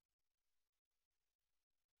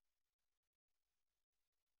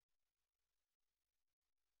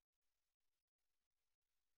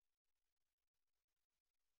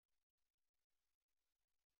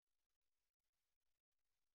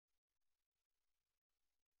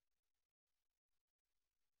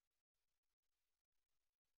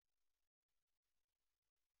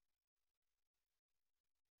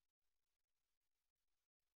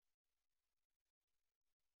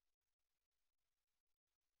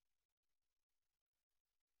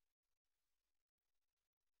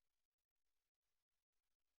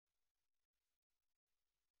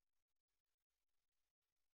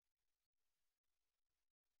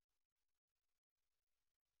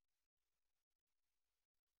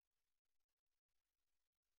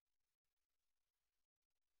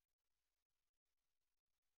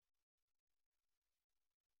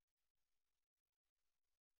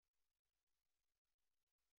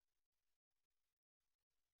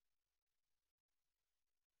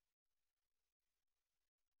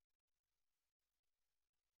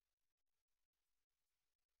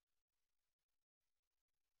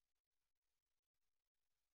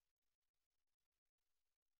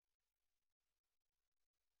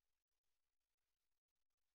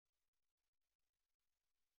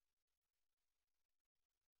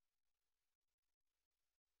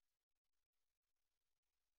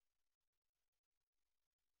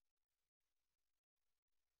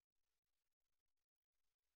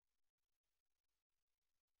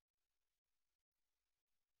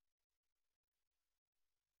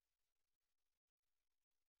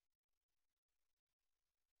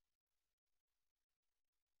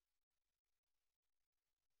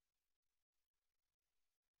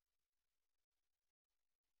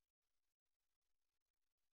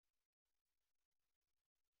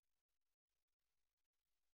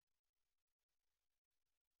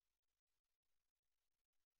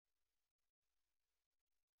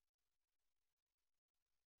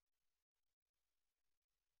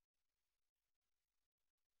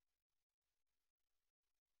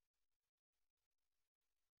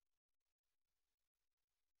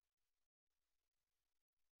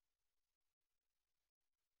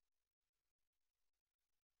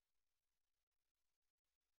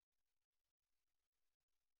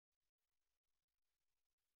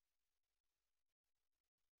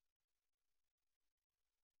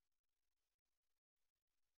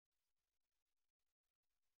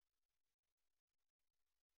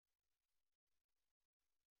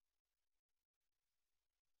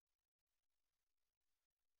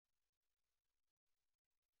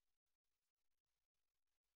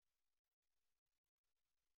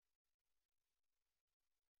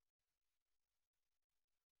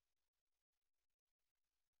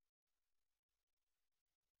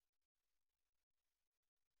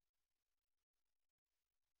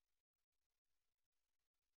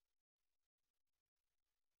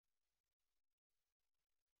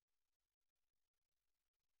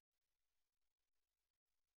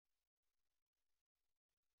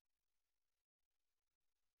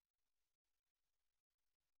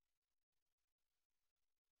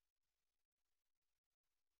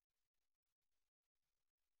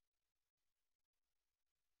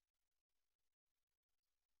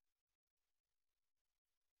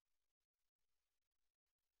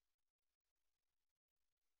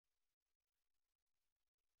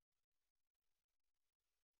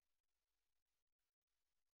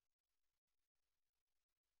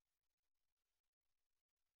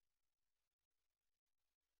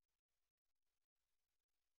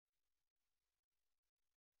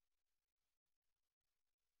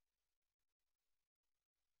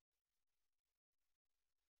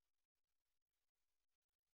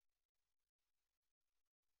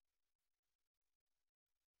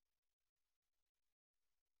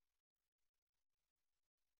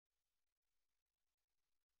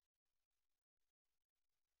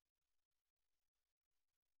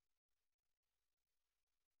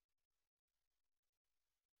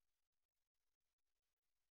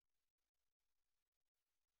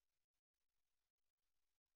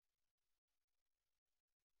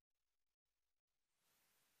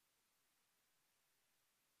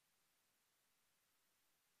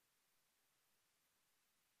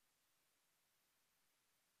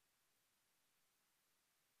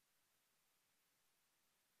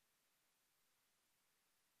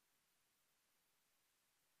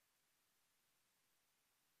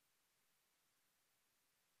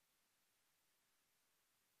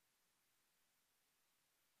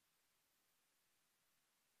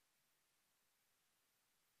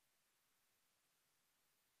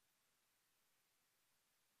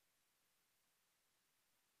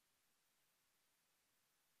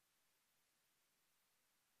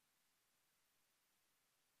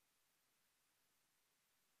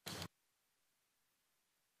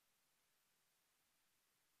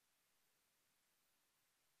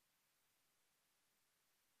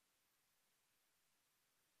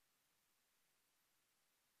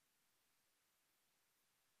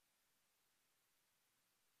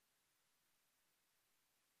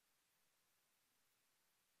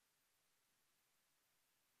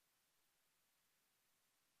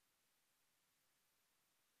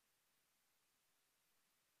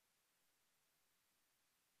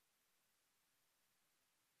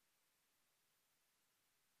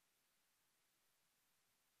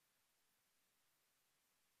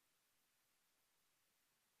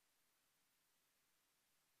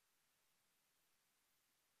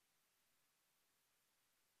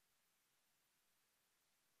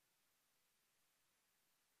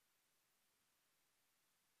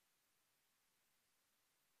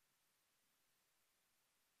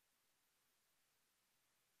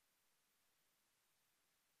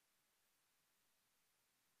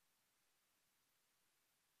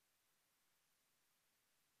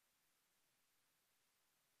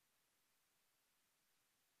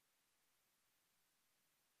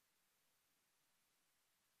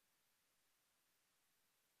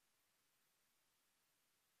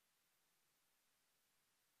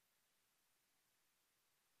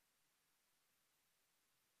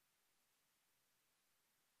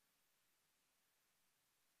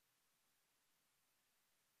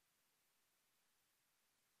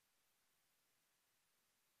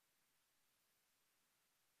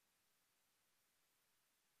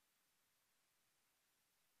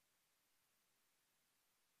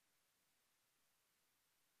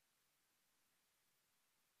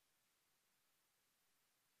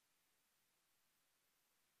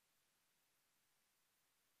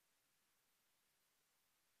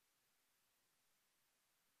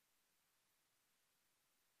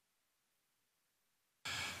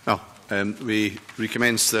 We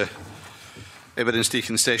recommence the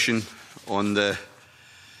evidence-taking session on the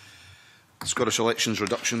Scottish Elections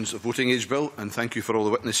Reductions of Voting Age Bill, and thank you for all the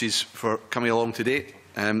witnesses for coming along today.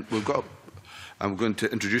 I'm going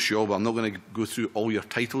to introduce you all, but I'm not going to go through all your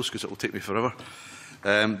titles because it will take me forever.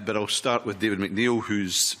 But I'll start with David McNeill,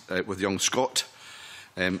 who's with young Scot,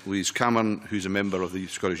 Louise Cameron, who's a member of the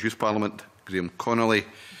Scottish Youth Parliament, Graham Connelly,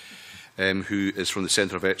 who is from the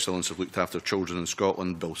Centre of Excellence of Looked After Children in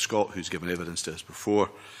Scotland, Bill Scott, who's given evidence to us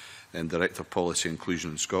before, and Director of Policy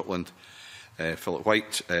Inclusion in Scotland, Philip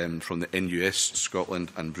White from the NUS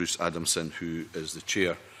Scotland, and Bruce Adamson, who is the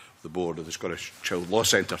Chair of the Board of the Scottish Child Law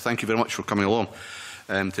Centre. Thank you very much for coming along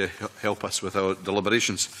to help us with our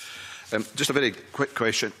deliberations. Just a very quick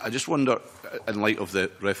question. I just wonder, in light of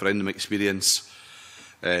the referendum experience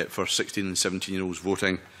for 16 and 17-year-olds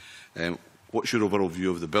voting, what's your overall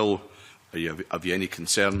view of the bill? Have you any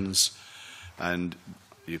concerns? And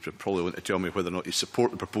you probably want to tell me whether or not you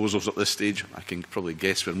support the proposals at this stage. I can probably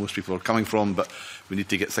guess where most people are coming from, but we need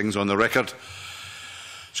to get things on the record.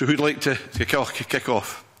 So who'd like to kick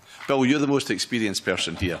off? Bill, you're the most experienced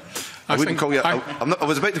person here. I was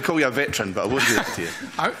about to call you a veteran, but I won't do that to you.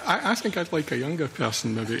 I think I'd like a younger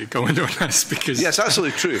person maybe to go into this, because... Yes,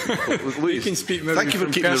 absolutely true. Louise, you can speak maybe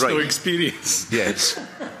from personal experience. Yes.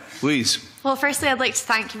 Louise. Well, firstly, I'd like to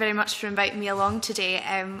thank you very much for inviting me along today.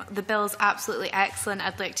 The bill is absolutely excellent.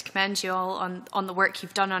 I'd like to commend you all on the work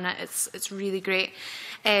you've done on it. It's really great.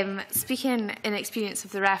 Speaking in experience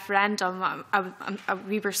of the referendum,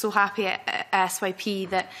 we were so happy at SYP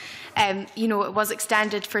that it was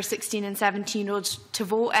extended for 16 and 17-year-olds to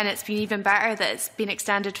vote, and it's been even better that it's been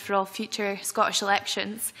extended for all future Scottish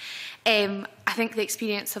elections. I think the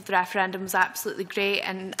experience of the referendum was absolutely great,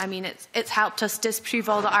 and I mean it's helped us disprove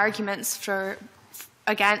all the arguments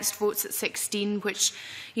against votes at 16, which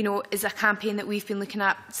is a campaign that we've been looking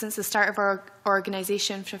at since the start of our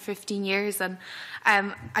organisation for 15 years. And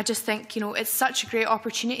I just think it's such a great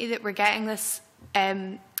opportunity that we're getting this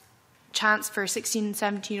chance for 16 and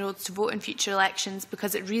 17-year-olds to vote in future elections,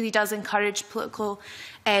 because it really does encourage political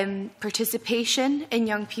participation in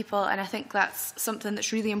young people, and I think that's something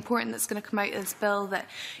that's really important that's going to come out of this bill, that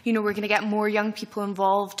we're going to get more young people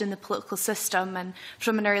involved in the political system and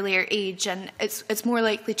from an earlier age, and it's more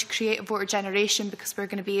likely to create a voter generation because we're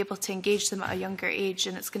going to be able to engage them at a younger age,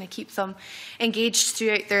 and it's going to keep them engaged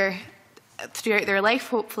throughout their life,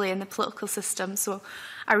 hopefully, in the political system. So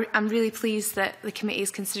I'm really pleased that the committee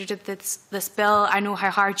has considered this bill. I know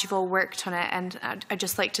how hard you've all worked on it, and I'd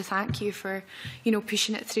just like to thank you for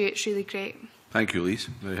pushing it through. It's really great. Thank you, Louise.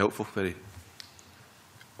 Very helpful, very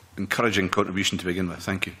encouraging contribution to begin with.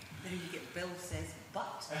 Thank you. Then you get Bill says,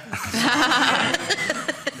 but.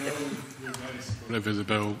 We're very supportive of the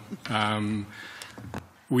bill.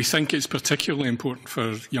 We think it's particularly important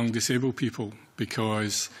for young disabled people,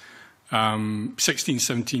 because 16,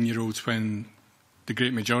 17-year-olds, when the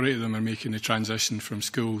great majority of them are making the transition from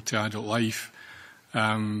school to adult life,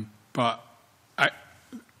 but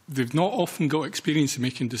they've not often got experience of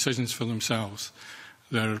making decisions for themselves.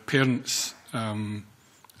 Their parents are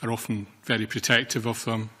often very protective of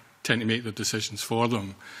them, tend to make their decisions for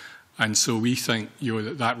them, and so we think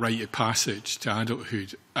that rite of passage to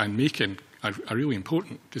adulthood and making a really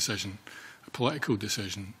important decision, a political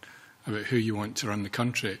decision about who you want to run the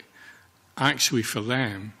country, actually for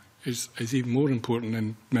them is even more important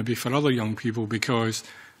than maybe for other young people, because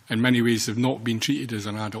in many ways they've not been treated as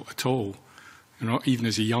an adult at all, even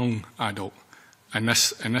as a young adult. And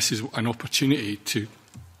this is an opportunity to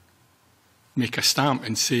make a stamp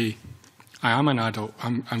and say, I am an adult,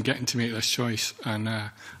 I'm getting to make this choice. And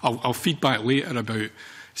I'll feed back later about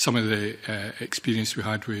some of the experience we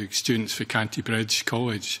had with students for Cantybridge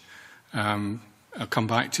College. I'll come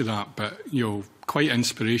back to that, but quite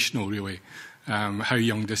inspirational, really. How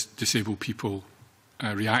young disabled people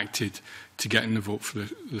reacted to getting the vote for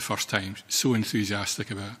the first time. So enthusiastic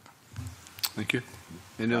about it. Thank you.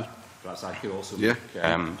 Perhaps I could also make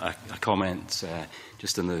a comment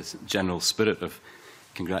just in the general spirit of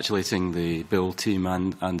congratulating the bill team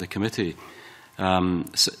and the committee.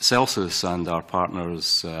 Celsus and our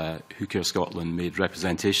partners, Who Care Scotland, made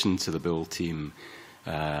representation to the bill team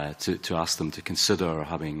to ask them to consider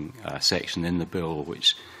having a section in the bill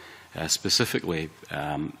which specifically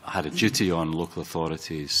had a duty on local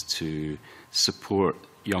authorities to support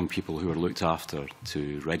young people who are looked after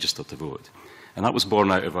to register to vote. And that was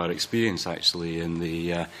born out of our experience, actually, in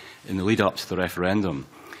the lead up to the referendum,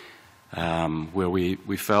 where we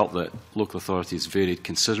felt that local authorities varied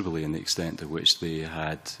considerably in the extent to which they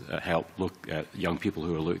had helped look at young people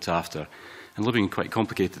who were looked after and living in quite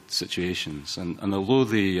complicated situations. And although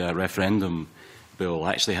the referendum bill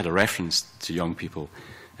actually had a reference to young people.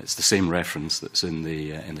 It's the same reference that's in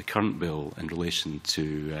the current bill in relation to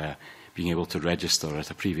being able to register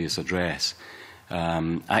at a previous address.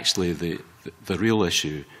 Actually, the real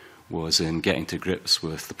issue was in getting to grips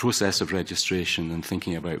with the process of registration and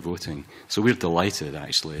thinking about voting. So we're delighted,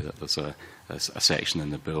 actually, that there's a section in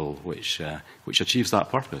the bill which achieves that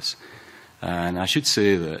purpose. And I should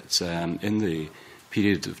say that in the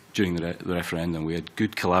period during the referendum, we had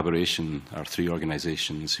good collaboration, our three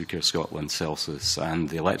organisations, Who Cares Scotland, Celsius and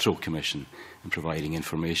the Electoral Commission, in providing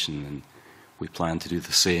information, and we plan to do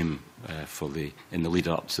the same in the lead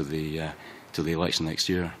up to the election next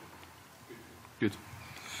year. Good.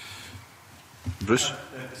 Bruce?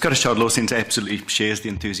 Scottish Child Law Centre absolutely shares the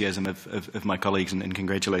enthusiasm of my colleagues and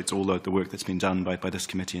congratulates all the work that's been done by this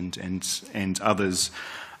committee and others.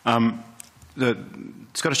 The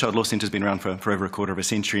Scottish Child Law Centre has been around for over a quarter of a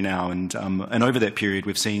century now, and over that period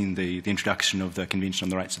we've seen the introduction of the Convention on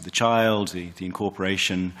the Rights of the Child, the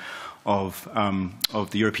incorporation of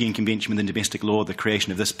the European Convention within domestic law, the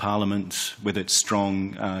creation of this Parliament with its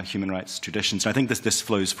strong human rights traditions. And I think this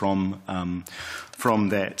flows from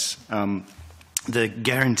that. The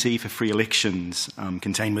guarantee for free elections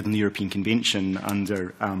contained within the European Convention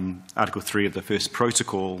under Article 3 of the First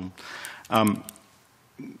Protocol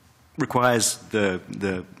requires the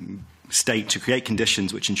state to create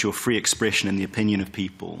conditions which ensure free expression in the opinion of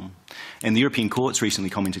people. And the European courts recently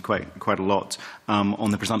commented quite a lot on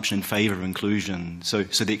the presumption in favour of inclusion. So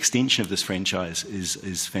the extension of this franchise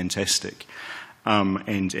is fantastic.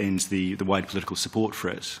 And the wide political support for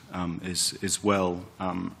it is well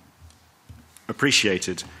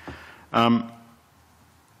appreciated.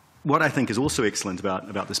 What I think is also excellent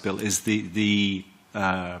about this bill is the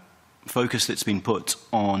focus that's been put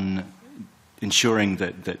on ensuring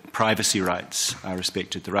that privacy rights are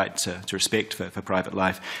respected, the right to respect for private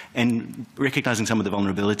life, and recognising some of the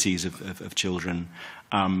vulnerabilities of children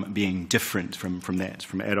being different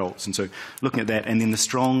from adults. And so looking at that, and then the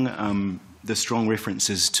strong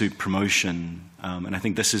references to promotion, and I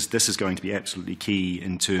think this is going to be absolutely key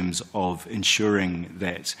in terms of ensuring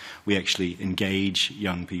that we actually engage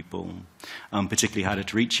young people, particularly harder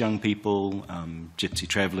to reach young people, gypsy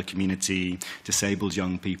traveller community, disabled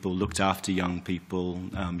young people, looked after young people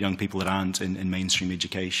that aren't in mainstream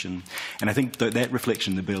education. And I think that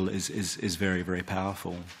reflection in the bill is very, very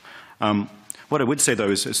powerful. What I would say, though,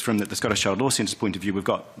 is from the Scottish Child Law Centre's point of view, we've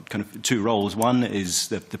got kind of two roles. One is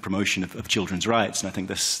the promotion of children's rights, and I think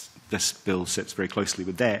this bill sits very closely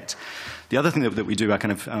with that. The other thing that we do, our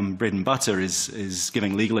kind of bread and butter, is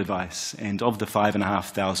giving legal advice. And of the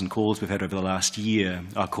 5,500 calls we've had over the last year,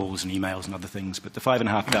 our calls and emails and other things, but the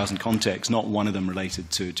 5,500 contacts, not one of them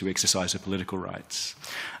related to exercise of political rights.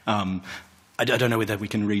 I don't know whether we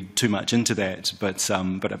can read too much into that, but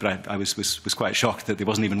I was quite shocked that there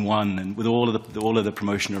wasn't even one. And with all of the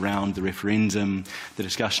promotion around the referendum, the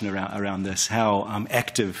discussion around this, how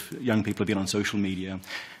active young people have been on social media,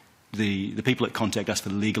 the people that contact us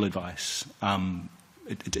for legal advice,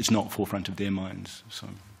 it's not forefront of their minds. So,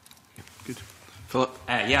 yeah. Good. Philip?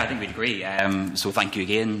 Yeah, I think we'd agree. So thank you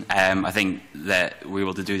again. I think that we were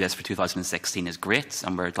able to do this for 2016 is great,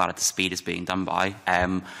 and we're glad at the speed it's being done by.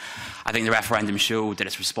 I think the referendum showed that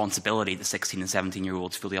it's responsibility that 16 and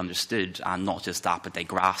 17-year-olds fully understood, and not just that, but they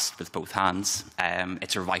grasped with both hands.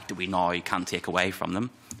 It's a right that we now can't take away from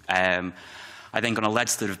them. I think on a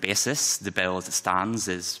legislative basis, the bill as it stands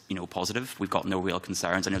is positive. We've got no real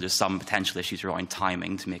concerns. I know there's some potential issues around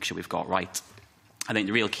timing to make sure we've got right. I think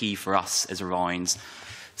the real key for us is around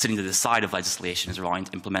sitting to the side of legislation is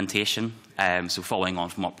around implementation. So following on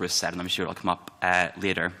from what Bruce said, and I'm sure it'll come up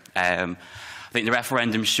later, I think the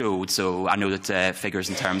referendum showed, so I know that figures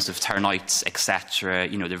in terms of turnouts, etc.,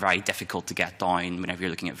 they're very difficult to get down whenever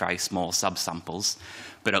you're looking at very small subsamples.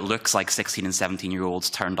 But it looks like 16 and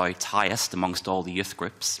 17-year-olds turned out highest amongst all the youth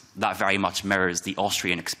groups. That very much mirrors the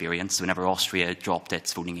Austrian experience. Whenever Austria dropped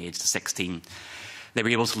its voting age to 16, they were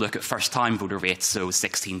able to look at first-time voter rates, so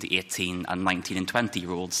 16 to 18 and 19 and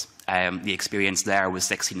 20-year-olds. The experience there was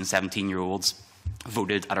 16 and 17-year-olds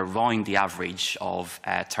voted at around the average of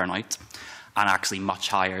turnout, and actually much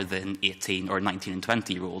higher than 18 or 19 and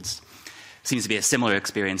 20-year-olds. Seems to be a similar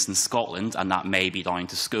experience in Scotland, and that may be down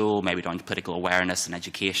to school, maybe down to political awareness and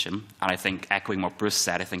education. And I think, echoing what Bruce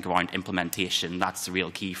said, I think around implementation, that's the real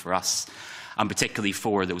key for us, and particularly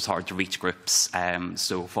for those hard-to-reach groups.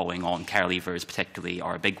 So following on, care leavers particularly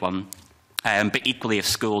are a big one. But equally, if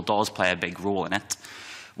school does play a big role in it,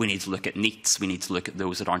 we need to look at NEETs, we need to look at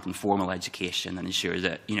those that aren't in formal education and ensure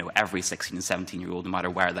that every 16 and 17-year-old, no matter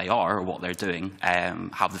where they are or what they're doing,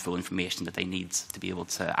 have the full information that they need to be able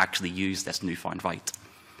to actually use this newfound right.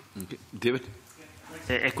 Okay. David?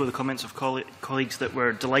 echo the comments of colleagues that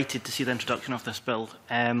we're delighted to see the introduction of this bill.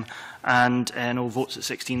 And no votes at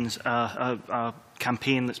 16 is a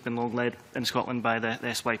campaign that's been long led in Scotland by the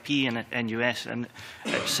SYP and NUS, and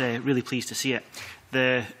it's really pleased to see it.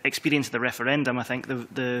 The experience of the referendum, I think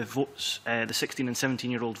the votes, the 16 and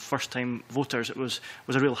 17-year-old first-time voters, it was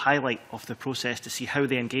a real highlight of the process to see how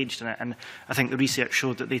they engaged in it. And I think the research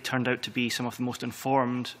showed that they turned out to be some of the most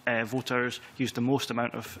informed voters, used the most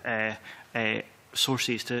amount of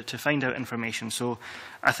sources to find out information. So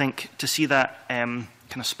I think to see that kind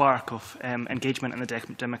of spark of engagement in the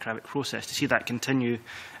democratic process, to see that continue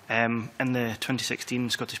in the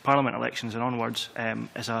 2016 Scottish Parliament elections and onwards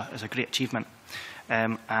is a great achievement.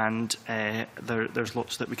 There's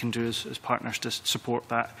lots that we can do as partners to support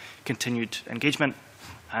that continued engagement.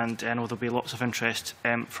 And I know there'll be lots of interest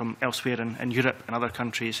from elsewhere in Europe and other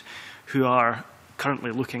countries who are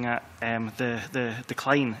currently looking at the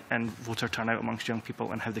decline in voter turnout amongst young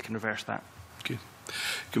people and how they can reverse that. Okay.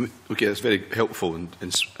 Okay, that's very helpful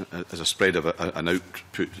as a spread of an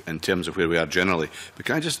output in terms of where we are generally. But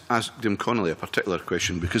can I just ask Graham Connelly a particular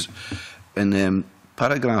question? Because in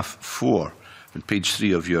paragraph 4, on page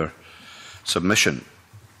 3 of your submission,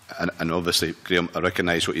 and obviously, Graham, I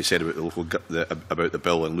recognise what you said about the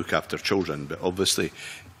bill and look after children, but obviously,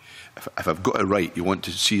 if I've got it right, you want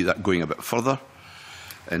to see that going a bit further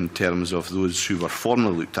in terms of those who were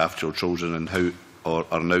formerly looked after children and how or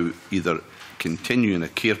are now either continuing a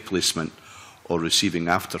care placement or receiving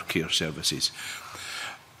aftercare services.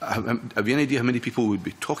 Have you any idea how many people would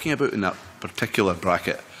be talking about in that particular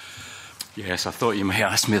bracket? Yes, I thought you might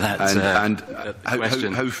ask me that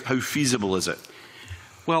question. How feasible is it?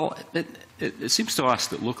 Well, it seems to us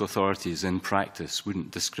that local authorities in practice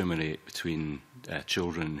wouldn't discriminate between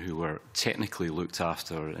children who were technically looked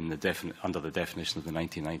after in under the definition of the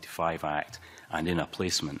 1995 Act and in a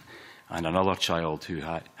placement, and another child who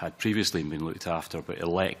had previously been looked after but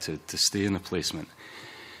elected to stay in a placement.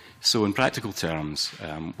 So in practical terms,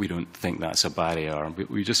 we don't think that's a barrier.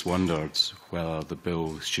 We just wondered whether the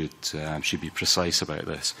bill should be precise about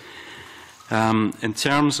this. In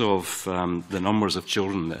terms of the numbers of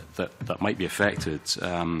children that might be affected,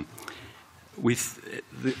 a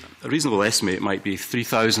reasonable estimate might be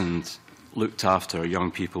 3,000 looked after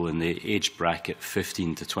young people in the age bracket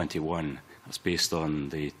 15 to 21. That's based on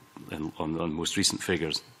the most recent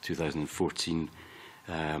figures, 2014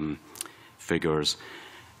 figures.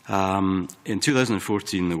 In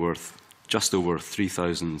 2014, there were just over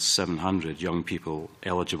 3,700 young people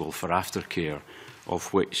eligible for aftercare,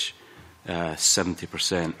 of which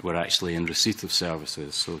 70% were actually in receipt of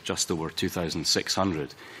services, so just over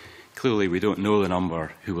 2,600. Clearly, we don't know the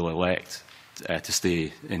number who will elect to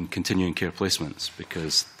stay in continuing care placements,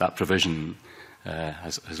 because that provision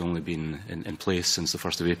has only been in place since the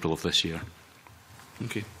 1st of April of this year.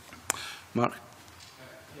 Okay. Mark?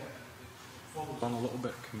 Follows on a little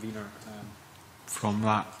bit, Convener, from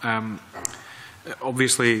that.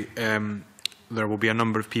 Obviously, there will be a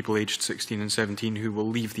number of people aged 16 and 17 who will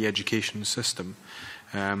leave the education system,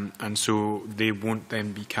 and so they won't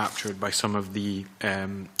then be captured by some of the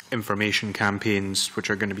information campaigns which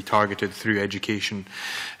are going to be targeted through education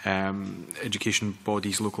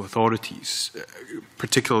bodies, local authorities.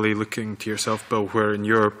 Particularly looking to yourself, Bill, where in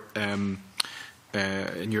your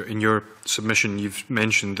submission you've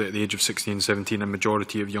mentioned that at the age of 16 and 17 a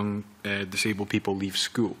majority of young disabled people leave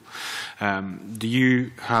school. Do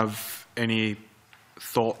you have any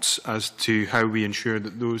thoughts as to how we ensure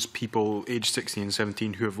that those people aged 16 and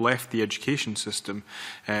 17 who have left the education system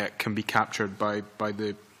can be captured by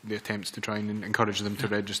the attempts to try and encourage them to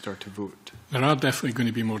register to vote? There are definitely going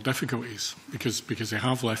to be more difficulties because they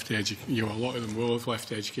have left the education. A lot of them will have left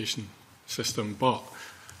the education system, but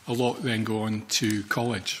a lot then go on to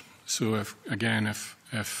college. So if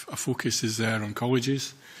a focus is there on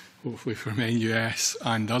colleges, hopefully from NUS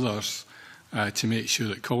and others, to make sure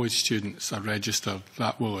that college students are registered,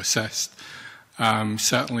 that will assist.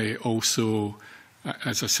 Certainly also,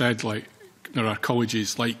 as I said, there are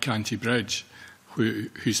colleges like Cantybridge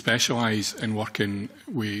who specialise in working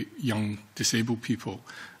with young disabled people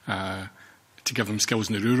to give them skills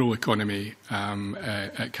in the rural economy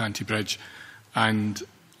at Cantybridge. And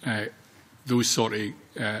those sort of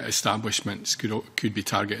establishments could be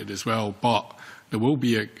targeted as well, but there will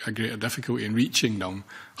be a greater difficulty in reaching them.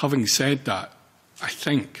 Having said that, I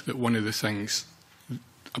think that one of the things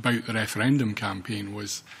about the referendum campaign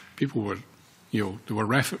was people were,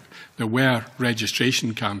 there were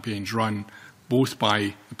registration campaigns run both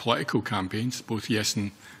by the political campaigns, both yes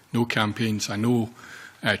and no campaigns. I know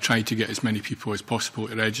tried to get as many people as possible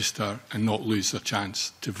to register and not lose their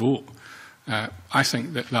chance to vote. I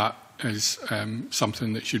think that is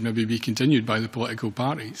something that should maybe be continued by the political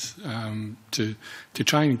parties to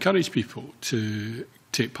try and encourage people to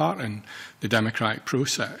take part in the democratic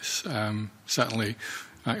process. Certainly,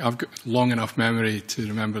 I've got long enough memory to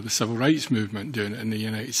remember the civil rights movement doing it in the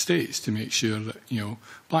United States to make sure that, you know,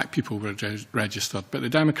 black people were registered. But the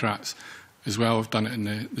Democrats as well have done it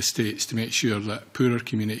in the States to make sure that poorer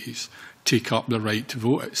communities take up the right to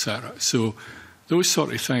vote, etc. So those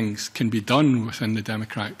sort of things can be done within the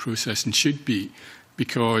democratic process and should be,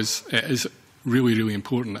 because it is really, really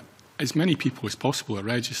important that as many people as possible are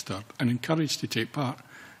registered and encouraged to take part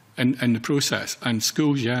in the process. And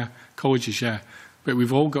schools, yeah, colleges, yeah, but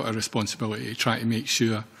we've all got a responsibility to try to make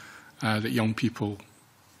sure that young people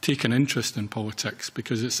take an interest in politics,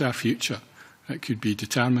 because it's their future that could be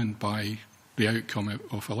determined by the outcome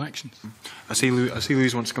of elections. I see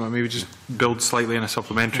Louise wants to come on. Maybe just build slightly in a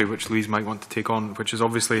supplementary, which Louise might want to take on, which is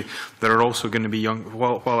obviously there are also going to be young,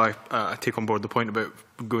 while I take on board the point about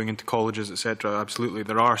going into colleges, etc., absolutely,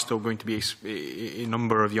 there are still going to be a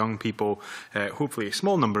number of young people, hopefully a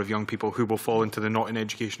small number of young people, who will fall into the not in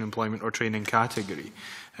education, employment or training category.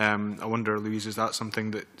 I wonder, Louise, is that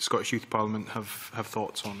something that Scottish Youth Parliament have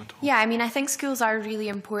thoughts on at all? Yeah, I mean, I think schools are really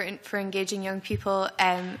important for engaging young people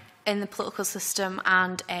in the political system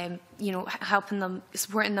and, you know, helping them,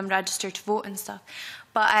 supporting them register to vote and stuff.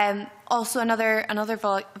 But also another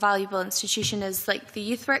valuable institution is like the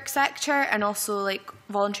youth work sector, and also like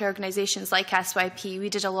voluntary organisations like SYP. We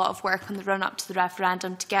did a lot of work on the run-up to the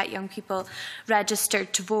referendum to get young people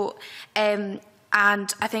registered to vote. And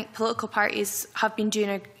I think political parties have been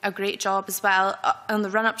doing a great job as well. On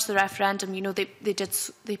the run-up to the referendum, you know, they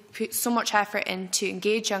put so much effort in to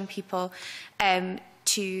engage young people,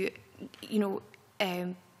 to, you know,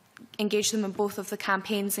 engage them in both of the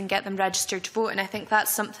campaigns and get them registered to vote. And I think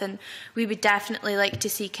that's something we would definitely like to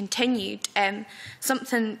see continued.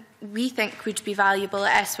 Something we think would be valuable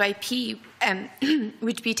at SYP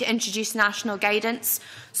would be to introduce national guidance,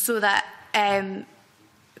 so that,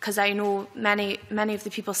 because I know many of the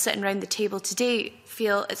people sitting around the table today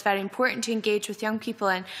feel it's very important to engage with young people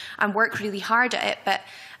and work really hard at it, but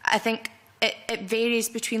I think it varies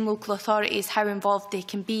between local authorities how involved they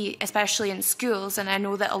can be, especially in schools. And I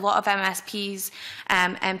know that a lot of MSPs,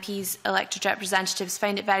 MPs, elected representatives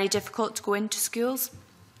find it very difficult to go into schools.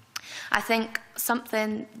 I think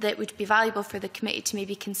something that would be valuable for the committee to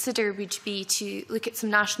maybe consider would be to look at some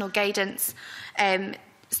national guidance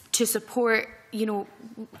to support, you know,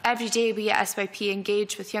 every day we at SYP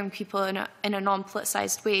engage with young people in a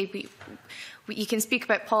non-politicised way. You can speak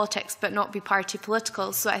about politics but not be party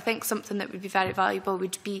political. So I think something that would be very valuable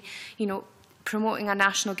would be, you know, promoting a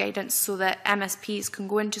national guidance so that MSPs can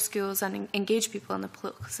go into schools and engage people in the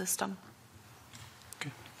political system.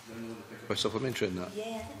 Okay. A supplementary in that? Yeah, I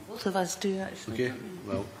think both of us do actually. Okay,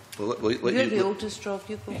 well, you're the oldest, Rob,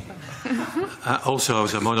 you go first. Also, I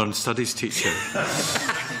was a modern studies teacher.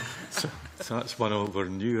 So that's one over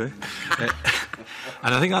new, eh?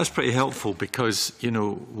 And I think that's pretty helpful, because, you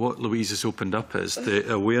know, what Louise has opened up is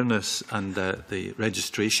the awareness and the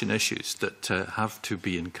registration issues that have to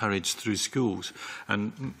be encouraged through schools.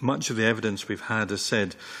 And much of the evidence we've had has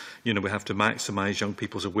said, you know, we have to maximise young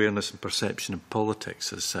people's awareness and perception of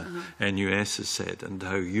politics, as NUS has said, and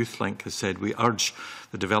how YouthLink has said we urge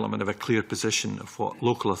the development of a clear position of what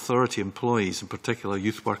local authority employees, in particular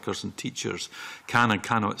youth workers and teachers, can and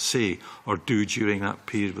cannot say or do during that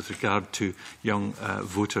period with regard to young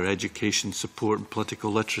voter education, support and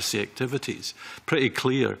political literacy activities. Pretty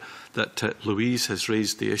clear that Louise has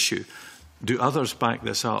raised the issue. Do others back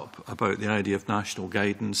this up about the idea of national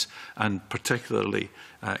guidance, and particularly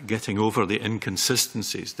getting over the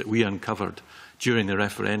inconsistencies that we uncovered during the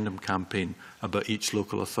referendum campaign about each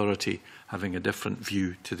local authority having a different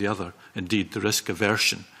view to the other? Indeed, the risk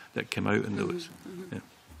aversion that came out in those. Yeah.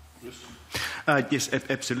 Yes,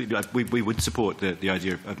 absolutely. We would support the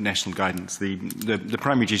idea of national guidance. The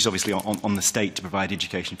primary duty is obviously on the state to provide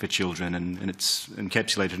education for children, and it's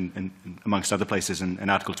encapsulated in, amongst other places in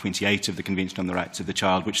Article 28 of the Convention on the Rights of the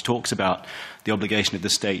Child, which talks about the obligation of the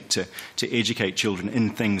state to educate children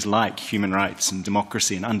in things like human rights and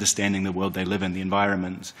democracy and understanding the world they live in, the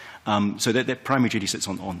environment. So that primary duty sits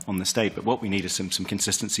on the state, but what we need is some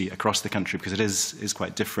consistency across the country, because it is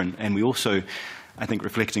quite different. And we also, I think,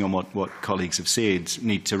 reflecting on what colleagues have said,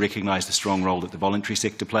 need to recognise the strong role that the voluntary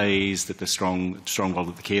sector plays, that the strong role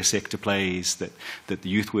that the care sector plays, that the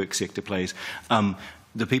youth work sector plays.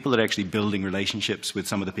 The people that are actually building relationships with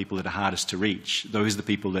some of the people that are hardest to reach, those are the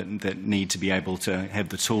people that need to be able to have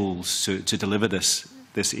the tools to deliver this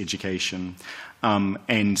this education.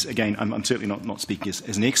 And again, I'm certainly not speaking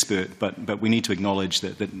as an expert, but we need to acknowledge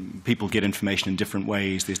that people get information in different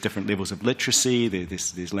ways. There's different levels of literacy,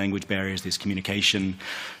 there's language barriers, there's communication,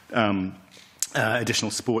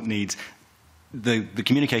 additional support needs. The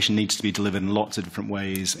communication needs to be delivered in lots of different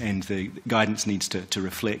ways, and the guidance needs to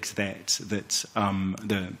reflect that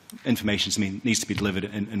the information needs to be delivered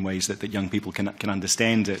in ways that young people can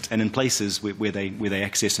understand it, and in places where they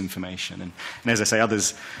access information. And as I say,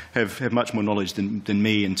 others have much more knowledge than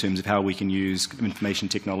me in terms of how we can use information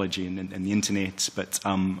technology and the internet. But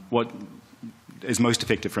what is most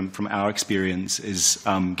effective from our experience is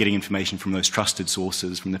getting information from those trusted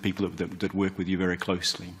sources, from the people that work with you very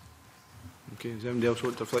closely. Okay, does anybody else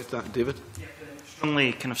want to reflect that? David? Yeah,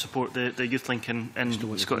 strongly kind of support the Youth Link and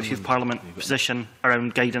Scottish Youth Parliament position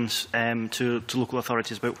around guidance to local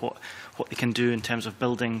authorities about what they can do in terms of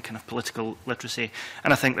building kind of political literacy.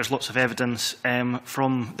 And I think there's lots of evidence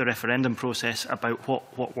from the referendum process about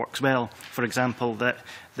what works well. For example, that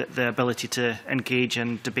the ability to engage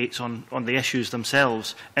in debates on the issues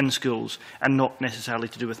themselves in schools, and not necessarily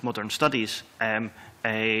to do with modern studies,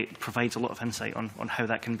 provides a lot of insight on how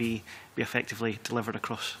that can be effectively delivered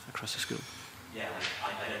across the school. Yeah,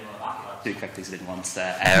 I didn't want to back it up too quickly, so I didn't want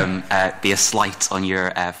to be a slight on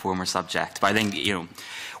your former subject. But I think,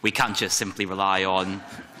 we can't just simply rely on...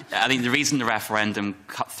 I think the reason the referendum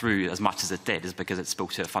cut through as much as it did is because it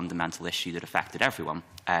spoke to a fundamental issue that affected everyone.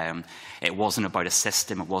 It wasn't about a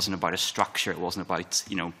system, it wasn't about a structure, it wasn't about,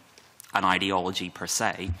 an ideology per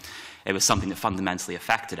se. It was something that fundamentally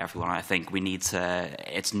affected everyone. I think we need to,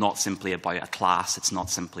 it's not simply about a class, it's not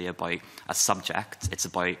simply about a subject, it's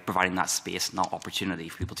about providing that space and that opportunity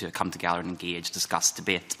for people to come together and engage, discuss,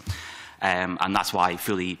 debate. And that's why I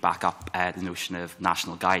fully back up the notion of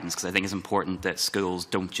national guidance, because I think it's important that schools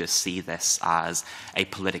don't just see this as a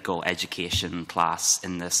political education class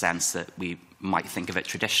in the sense that we might think of it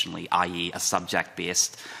traditionally, i.e. a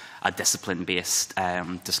subject-based, a discipline-based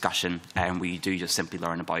discussion, and we do just simply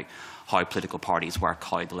learn about how political parties work,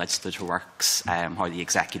 how the legislature works, how the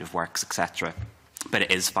executive works, etc. But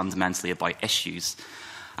it is fundamentally about issues.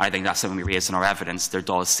 I think that's something we raised in our evidence. There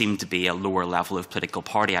does seem to be a lower level of political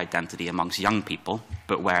party identity amongst young people,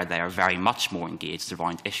 but where they are very much more engaged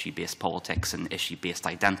around issue-based politics and issue-based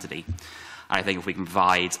identity. And I think if we can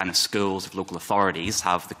provide, and the schools of local authorities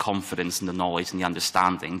have the confidence and the knowledge and the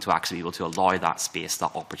understanding to actually be able to allow that space,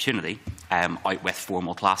 that opportunity, out with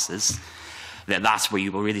formal classes, that's where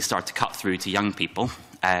you will really start to cut through to young people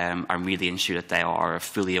and really ensure that they are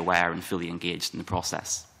fully aware and fully engaged in the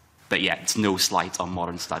process. But yeah, it's no slight on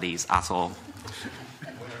modern studies at all.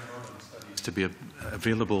 To be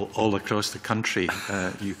available all across the country,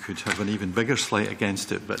 you could have an even bigger slight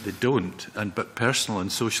against it, but they don't. But personal and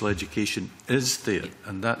social education is there,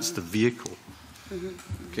 and that's the vehicle.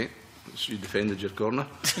 Okay, so you defended your corner.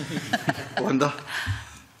 Linda?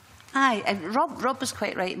 Aye, and Rob was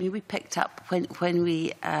quite right. I mean, we picked up when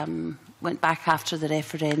we went back after the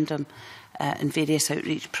referendum and various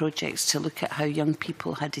outreach projects to look at how young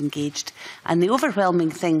people had engaged. And the overwhelming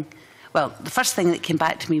thing, well, the first thing that came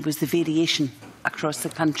back to me was the variation across the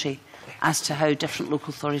country as to how different local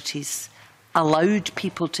authorities allowed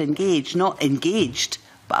people to engage, not engaged,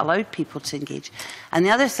 but allowed people to engage. And the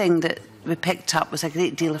other thing that we picked up was a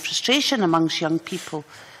great deal of frustration amongst young people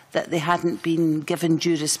that they hadn't been given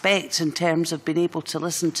due respect in terms of being able to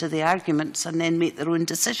listen to the arguments and then make their own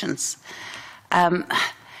decisions. Now,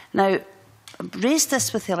 I raised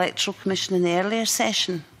this with the Electoral Commission in the earlier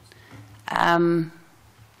session about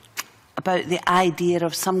the idea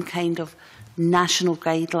of some kind of national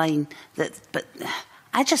guideline, but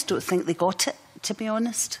I just don't think they got it, to be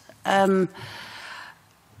honest.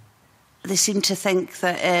 They seem to think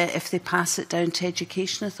that if they pass it down to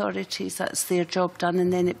education authorities, that's their job done,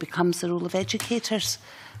 and then it becomes the role of educators.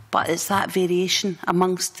 But it's that variation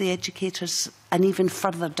amongst the educators, and even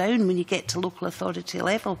further down when you get to local authority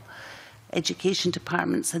level, education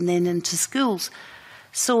departments, and then into schools.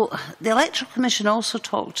 So the Electoral Commission also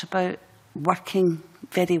talked about working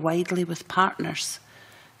very widely with partners.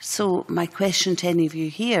 So my question to any of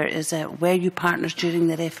you here is, were you partners during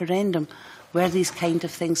the referendum? Were these kind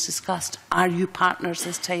of things discussed? Are you partners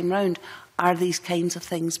this time round? Are these kinds of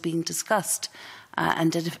things being discussed?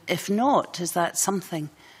 And if not, is that something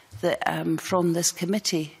that from this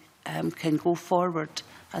committee can go forward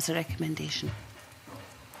as a recommendation?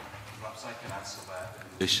 Perhaps I can answer that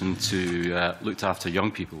in relation to looked after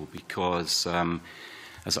young people, because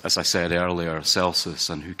as I said earlier, Assessors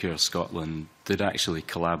and Who Cares Scotland did actually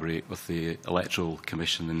collaborate with the Electoral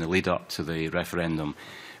Commission in the lead up to the referendum,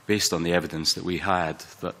 based on the evidence that we had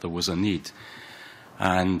that there was a need.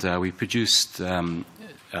 And we produced some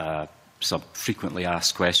frequently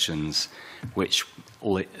asked questions which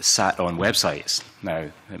sat on websites. Now,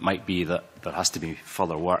 it might be that there has to be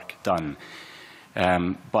further work done,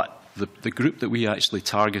 but the group that we actually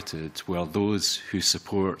targeted were those who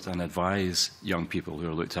support and advise young people who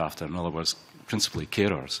are looked after, in other words, principally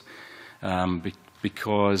carers,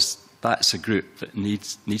 because that's a group that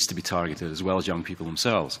needs to be targeted as well as young people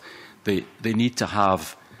themselves. They need to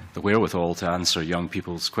have the wherewithal to answer young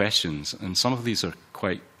people's questions, and some of these are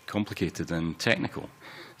quite complicated and technical.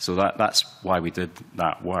 So that's why we did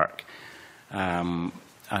that work. I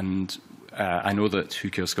know that Who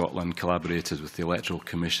Cares Scotland collaborated with the Electoral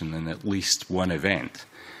Commission in at least one event,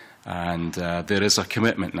 and there is a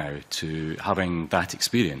commitment now to having that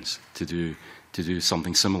experience to do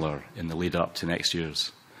something similar in the lead up to next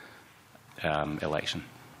year's election.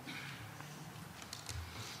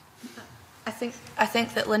 I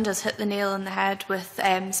think that Linda's hit the nail on the head with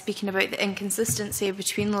speaking about the inconsistency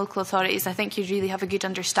between local authorities. I think you really have a good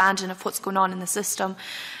understanding of what's going on in the system.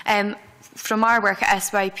 From our work at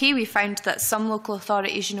SYP, we found that some local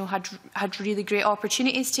authorities, had really great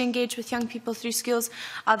opportunities to engage with young people through schools.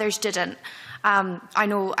 Others didn't. I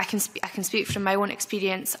know I can speak from my own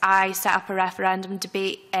experience. I set up a referendum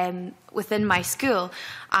debate within my school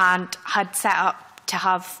and had set up to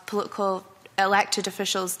have political elected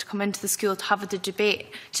officials to come into the school to have the debate,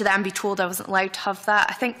 to then be told I wasn't allowed to have that.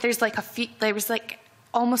 I think there's there was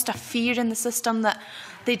almost a fear in the system that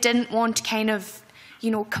they didn't want to kind of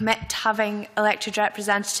commit to having elected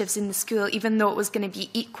representatives in the school, even though it was going to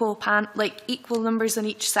be equal numbers on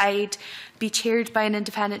each side, be chaired by an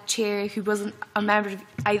independent chair who wasn't a member of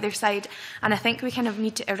either side. And I think we kind of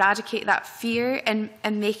need to eradicate that fear and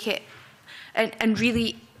make it and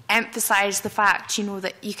really emphasise the fact,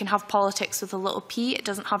 that you can have politics with a little p. It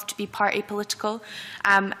doesn't have to be party political,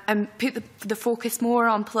 and put the focus more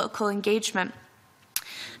on political engagement.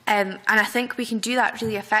 And I think we can do that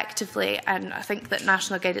really effectively, and I think that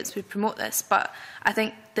national guidance would promote this. But I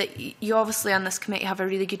think that you obviously on this committee have a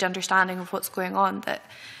really good understanding of what's going on, that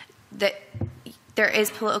there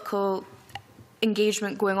is political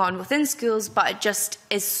engagement going on within schools, but it just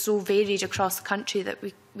is so varied across the country that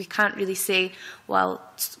we can't really say, well,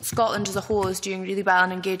 Scotland as a whole is doing really well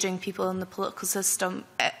in engaging people in the political system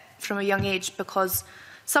from a young age, because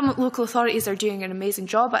some local authorities are doing an amazing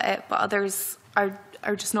job at it, but others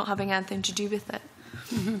are just not having anything to do with it.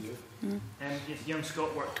 Mm-hmm. Yes, Young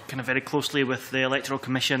Scot worked kind of very closely with the Electoral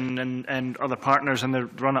Commission and other partners in the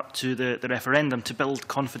run-up to the referendum to build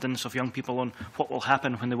confidence of young people on what will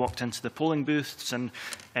happen when they walked into the polling booths, and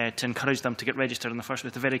to encourage them to get registered in the first,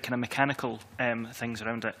 with the very kind of mechanical things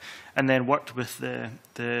around it. And then worked with the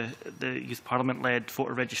Youth Parliament-led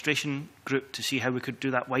voter registration group to see how we could do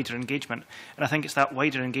that wider engagement. And I think it's that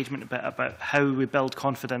wider engagement about how we build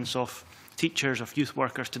confidence of teachers, of youth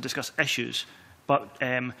workers to discuss issues, but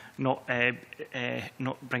not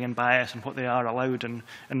bringing bias and what they are allowed and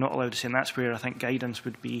not allowed to say. And that's where I think guidance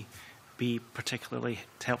would be particularly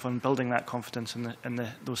helpful in building that confidence in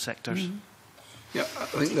those sectors. Mm-hmm. Yeah,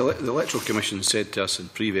 I think the Electoral Commission said to us in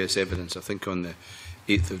previous evidence, I think on the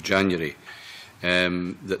 8th of January,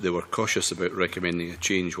 that they were cautious about recommending a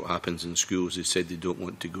change what happens in schools. They said they don't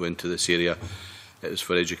want to go into this area. It was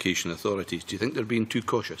for education authorities. Do you think they're being too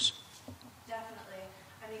cautious?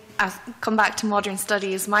 I'll come back to modern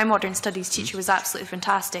studies. My modern studies teacher was absolutely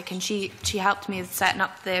fantastic, and she helped me with setting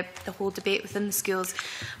up the whole debate within the schools.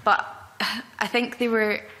 But I think they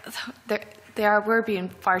were being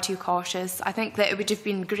far too cautious. I think that it would have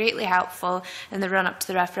been greatly helpful in the run-up to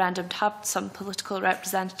the referendum to have some political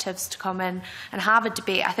representatives to come in and have a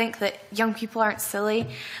debate. I think that young people aren't silly.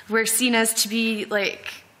 We're seen as to be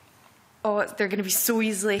like, oh, they're going to be so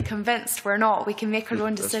easily convinced. We're not. We can make our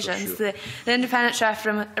own decisions. Sure. The independent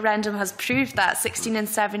referendum has proved that 16 and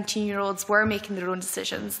 17-year-olds were making their own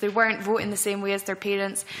decisions. They weren't voting the same way as their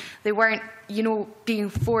parents. They weren't,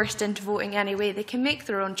 being forced into voting anyway. They can make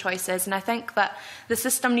their own choices. And I think that the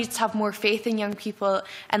system needs to have more faith in young people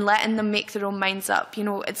and letting them make their own minds up.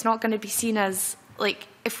 It's not going to be seen as, like,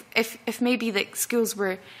 if maybe the schools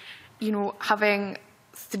were, having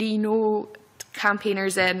 3 no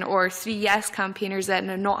campaigners in or 3 yes campaigners in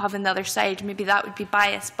and not having the other side, maybe that would be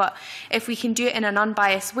biased. But if we can do it in an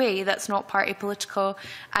unbiased way that's not party political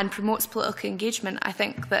and promotes political engagement, I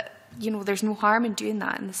think that there's no harm in doing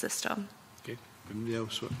that in the system. Okay. Anybody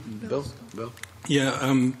else? Bill? Yeah,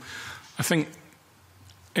 I think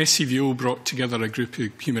SCVO brought together a group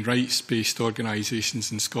of human rights based organisations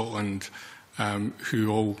in Scotland who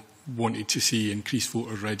all wanted to see increased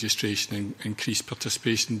voter registration and increased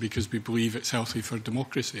participation because we believe it's healthy for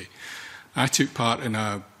democracy. I took part in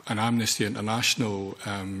a an Amnesty International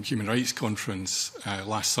human rights conference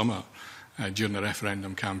last summer during the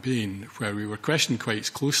referendum campaign, where we were questioned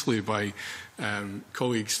quite closely by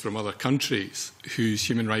colleagues from other countries whose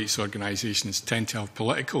human rights organisations tend to have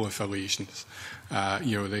political affiliations.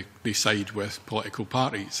 They side with political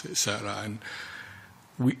parties, etc. And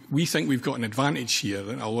we think we've got an advantage here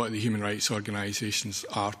that a lot of the human rights organisations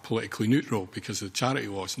are politically neutral because of the charity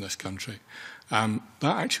laws in this country. That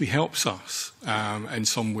actually helps us in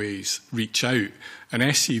some ways reach out. And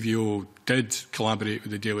SCVO did collaborate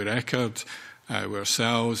with the Daily Record, with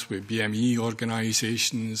ourselves, with BME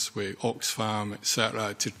organisations, with Oxfam,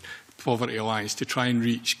 etc., to Poverty Alliance, to try and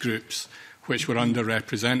reach groups which were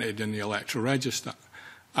underrepresented in the electoral register.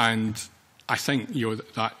 And I think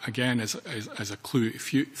that, again, is a clue to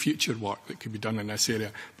future work that could be done in this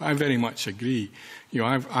area. But I very much agree.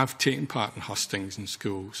 I've taken part in hustings in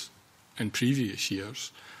schools in previous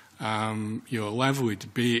years. A level of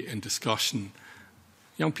debate and discussion.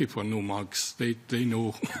 Young people are no mugs. They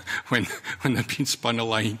know when they've been spun a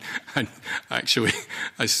line. And actually,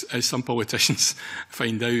 as some politicians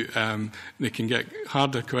find out, they can get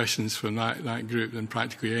harder questions from that group than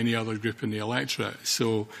practically any other group in the electorate.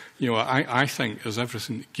 So, I think there's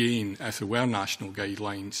everything to gain if there were national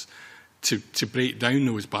guidelines to break down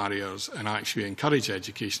those barriers and actually encourage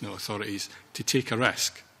educational authorities to take a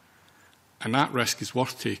risk. And that risk is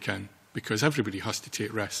worth taking because everybody has to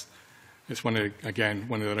take risks. It's one of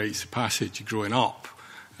the rites of passage growing up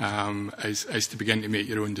is to begin to make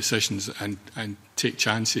your own decisions and take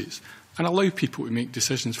chances and allow people to make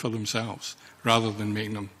decisions for themselves rather than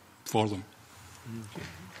making them for them.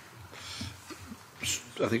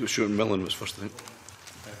 I think it was Sean Millen was first, I think.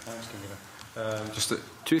 Thanks, Convener. Just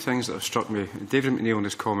two things that have struck me. David McNeill in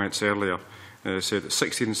his comments earlier said that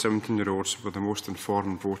 16 and 17-year-olds were the most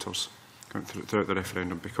informed voters throughout the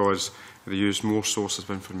referendum because they used more sources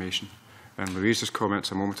of information. And Louise's comments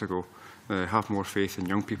a moment ago have more faith in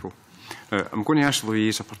young people. I'm going to ask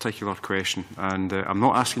Louise a particular question, and I'm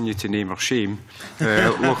not asking you to name or shame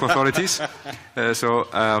local authorities, so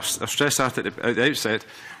I'll stress that at the outset.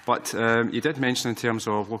 But you did mention in terms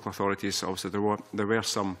of local authorities, obviously there were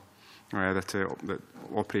some that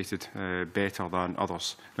operated better than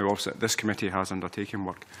others. Now, obviously, this committee has undertaken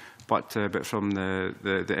work, but from the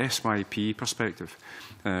SYP perspective,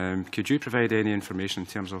 could you provide any information in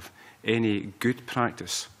terms of any good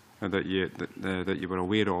practice that you were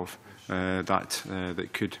aware of that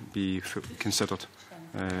could be considered,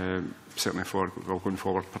 certainly for going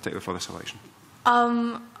forward, particularly for this election?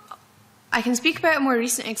 I can speak about a more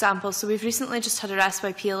recent example. So we've recently just had our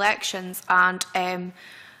SYP elections, and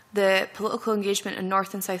the political engagement in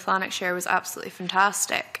North and South Lanarkshire was absolutely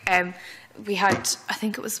fantastic. We had, I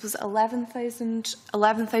think it was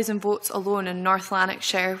 11,000 votes alone in North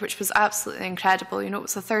Lanarkshire, which was absolutely incredible. It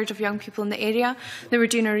was a third of young people in the area. They were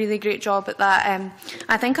doing a really great job at that.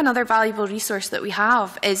 I think another valuable resource that we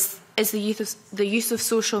have is the use of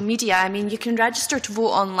social media. I mean, you can register to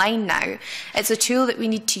vote online now. It's a tool that we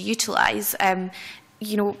need to utilise.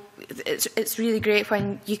 It's really great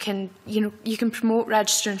when you can promote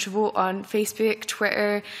registering to vote on Facebook,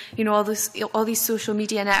 Twitter, all these social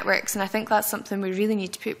media networks, and I think that's something we really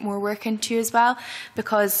need to put more work into as well,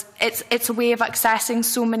 because it's a way of accessing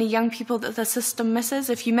so many young people that the system misses.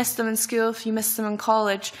 If you miss them in school, if you miss them in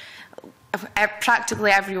college, practically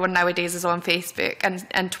everyone nowadays is on Facebook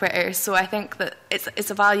and Twitter, so I think that it's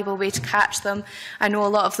a valuable way to catch them. I know a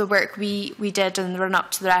lot of the work we did in the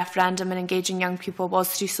run-up to the referendum and engaging young people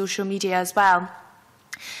was through social media as well.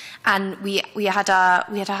 And we had a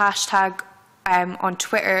hashtag on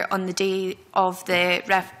Twitter on the day of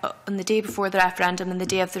on the day before the referendum and the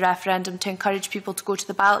day of the referendum to encourage people to go to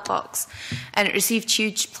the ballot box, and it received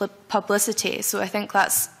huge publicity. So I think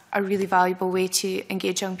that's a really valuable way to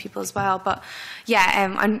engage young people as well. But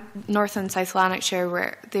yeah, and North and South Lanarkshire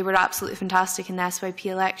were absolutely fantastic in the SYP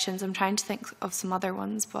elections. I'm trying to think of some other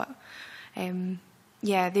ones, but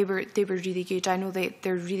yeah, they were really good. I know they're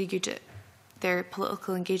really good at their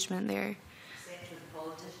political engagement there.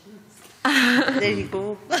 There you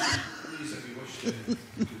go.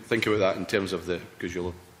 Think about that in terms of because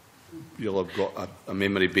you'll have got a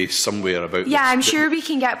memory base somewhere about. Yeah, I'm sure we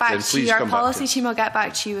can get back to you. Our policy team will get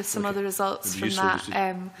back to you with some other results from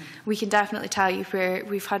that. We can definitely tell you where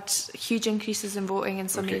we've had huge increases in voting in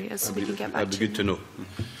some areas, so we can get back to you. That'd be good to know.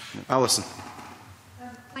 Alison.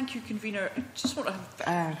 Thank you, Convener. I just want to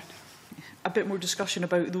have a bit more discussion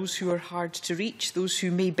about those who are hard to reach, those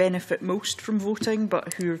who may benefit most from voting,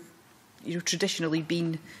 but who are traditionally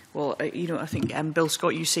been, well, I think, Bill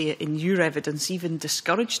Scott, you say it in your evidence, even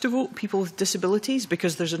discouraged to vote, people with disabilities,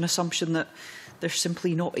 because there's an assumption that they're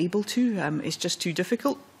simply not able to. It's just too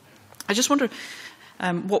difficult. I just wonder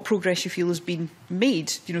what progress you feel has been made,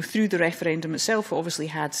 through the referendum itself. It obviously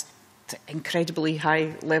had incredibly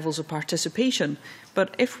high levels of participation.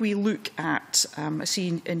 But if we look at, I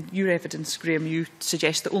see in your evidence, Graham, you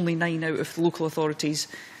suggest that only 9 out of the local authorities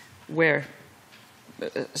were,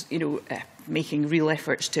 making real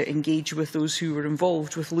efforts to engage with those who were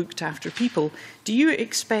involved with looked after people. Do you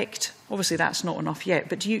expect, obviously that's not enough yet,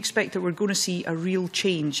 but do you expect that we're going to see a real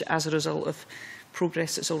change as a result of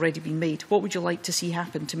progress that's already been made? What would you like to see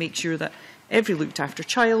happen to make sure that every looked after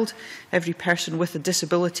child, every person with a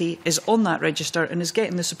disability is on that register and is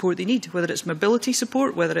getting the support they need, whether it's mobility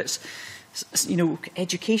support, whether it's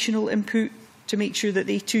educational input, to make sure that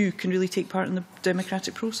they too can really take part in the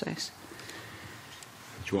democratic process?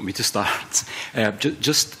 Do you want me to start?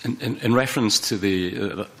 Just in reference to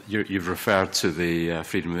the, you've referred to the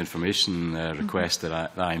Freedom of Information request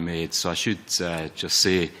that I made, so I should just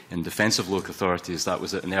say, in defence of local authorities, that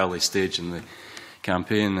was at an early stage in the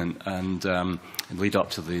campaign and lead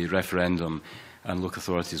up to the referendum, and local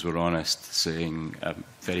authorities were honest, saying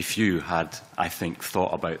very few had, I think,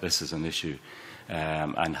 thought about this as an issue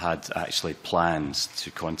and had actually plans to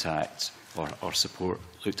contact or support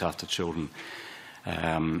looked after children.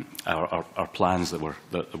 Our plans that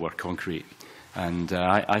were concrete, and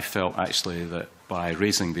I felt actually that by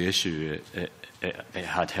raising the issue it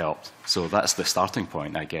had helped. So that's the starting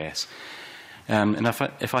point, I guess. And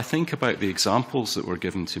if I think about the examples that were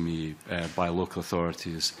given to me by local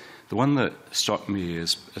authorities, the one that struck me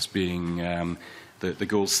as being the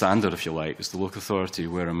gold standard, if you like, is the local authority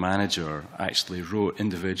where a manager actually wrote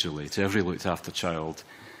individually to every looked after child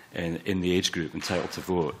in the age group entitled to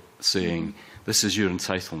vote, saying, this is your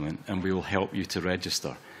entitlement and we will help you to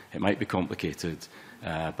register. It might be complicated,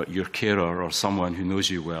 but your carer or someone who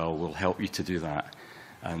knows you well will help you to do that.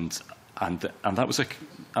 And there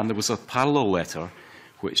was a parallel letter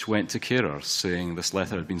which went to carers saying this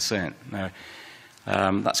letter had been sent. Now,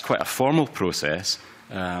 that's quite a formal process,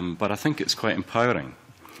 but I think it's quite empowering.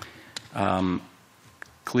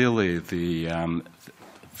 Clearly, the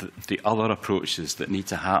other approaches that need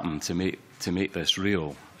to happen to make this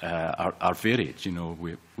real are varied.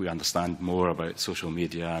 We understand more about social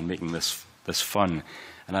media and making this fun.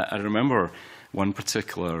 And I remember one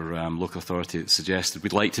particular local authority that suggested,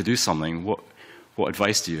 we'd like to do something. What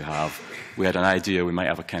advice do you have? We had an idea we might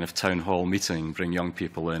have a kind of town hall meeting, bring young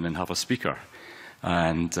people in and have a speaker.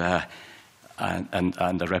 And a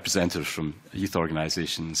representative from a youth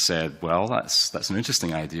organisation said, well, that's an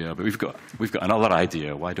interesting idea, but we've got another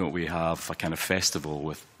idea. Why don't we have a kind of festival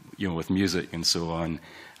with music and so on,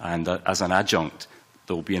 and as an adjunct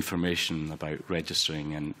there will be information about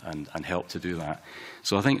registering and help to do that.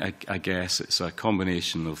 So I think, I guess it's a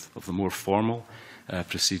combination of the more formal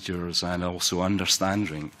procedures and also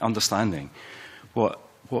understanding what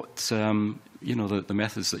the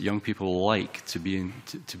methods that young people like to be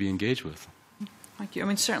engaged with. Thank you. I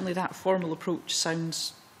mean, certainly that formal approach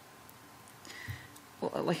sounds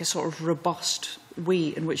like a sort of robust way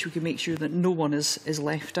in which we can make sure that no one is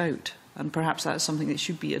left out. And perhaps that's something that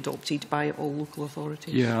should be adopted by all local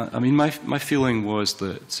authorities. Yeah, I mean, my feeling was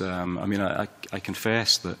that, I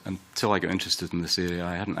confess that until I got interested in this area,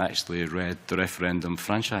 I hadn't actually read the Referendum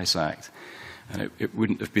Franchise Act. And it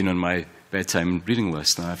wouldn't have been on my bedtime reading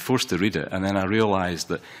list, and I was forced to read it. And then I realised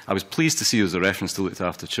that I was pleased to see there was a reference to looked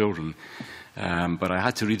after children, but I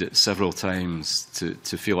had to read it several times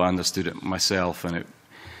to feel I understood it myself, and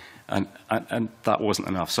that wasn't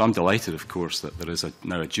enough. So I'm delighted, of course, that there is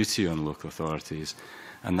now a duty on local authorities,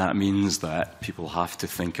 and that means that people have to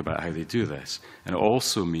think about how they do this. And it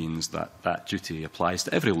also means that that duty applies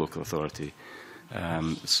to every local authority,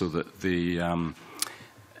 so that the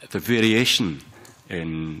variation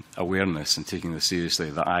in awareness and taking this seriously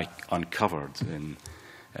that I uncovered in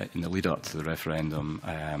the lead-up to the referendum,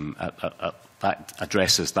 that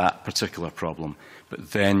addresses that particular problem.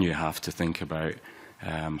 But then you have to think about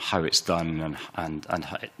how it's done, and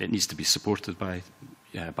how it needs to be supported by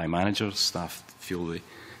managers. Staff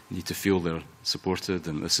need to feel they're supported,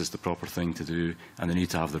 and this is the proper thing to do, and they need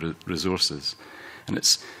to have the resources. And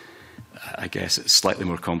I guess it's slightly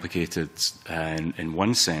more complicated in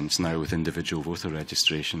one sense now with individual voter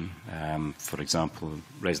registration. For example,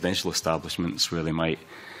 residential establishments where they might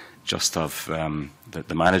just have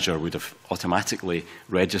the manager would have automatically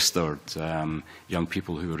registered young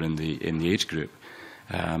people who are in the age group.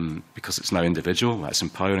 Because it's now individual, that's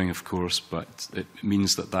empowering, of course, but it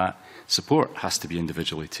means that support has to be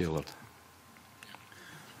individually tailored.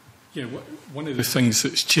 Yeah, one of the things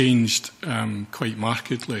that's changed quite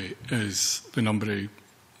markedly is the number of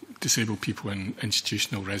disabled people in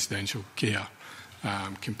institutional residential care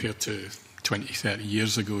compared to 20, 30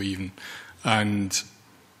 years ago even. And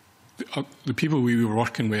the people we were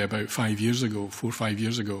working with about 5 years ago, 4 or 5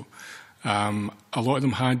 years ago, a lot of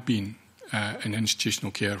them had been in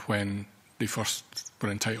institutional care when they first were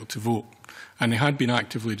entitled to vote. And they had been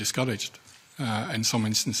actively discouraged in some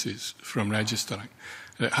instances from registering.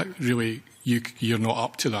 Really, you're not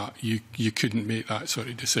up to that. You couldn't make that sort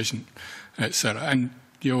of decision, etc. And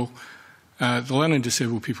the learning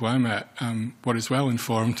disabled people I met were as well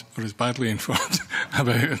informed or as badly informed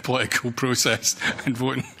about the political process and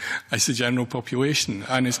voting as the general population,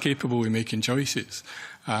 and as capable of making choices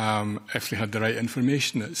if they had the right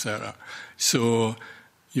information, etc. So,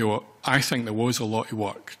 I think there was a lot of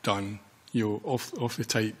work done, of the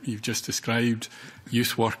type you've just described,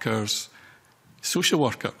 youth workers, social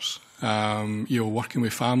workers, working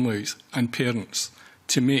with families and parents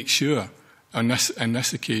to make sure on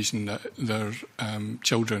this occasion that their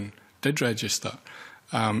children did register.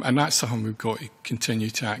 And that's something we've got to continue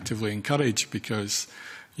to actively encourage, because,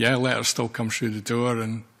 letters still come through the door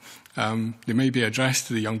and they may be addressed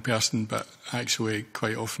to the young person, but actually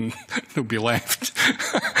quite often they'll be left.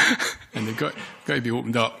 And they've got to be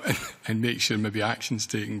opened up and make sure maybe action's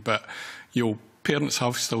taken. But, parents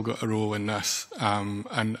have still got a role in this,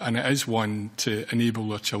 and it is one to enable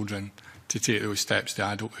their children to take those steps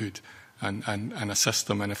to adulthood and assist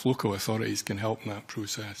them. And if local authorities can help in that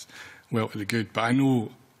process, well to the good. But I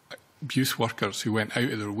know youth workers who went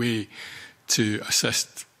out of their way to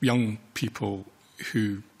assist young people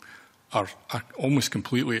who are almost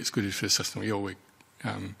completely excluded from the system. With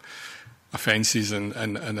offences and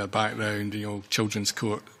their background, children's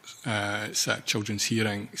court, children's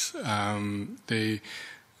hearings.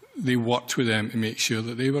 They worked with them to make sure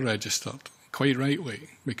that they were registered, quite rightly,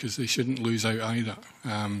 because they shouldn't lose out either.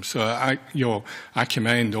 So I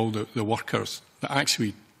commend all the workers that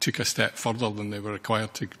actually took a step further than they were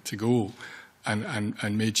required to go,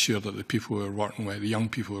 and made sure that the people we were working with, the young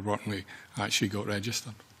people we were working with, actually got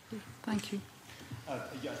registered. Thank you. I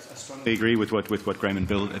strongly agree with what Graham and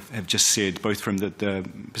Bill have just said, both from the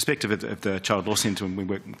perspective of the Child Law Centre, when we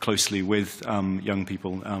work closely with young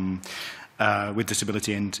people with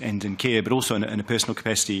disability and in care, but also in a personal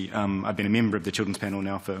capacity. I've been a member of the Children's Panel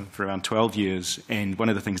now for around 12 years, and one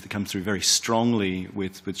of the things that comes through very strongly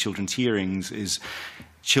with children's hearings is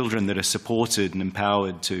children that are supported and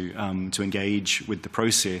empowered to engage with the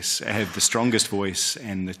process have the strongest voice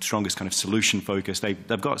and the strongest kind of solution focus.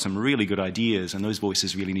 They've got some really good ideas, and those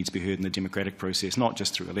voices really need to be heard in the democratic process, not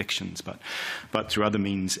just through elections, but through other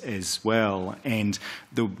means as well. And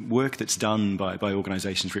the work that's done by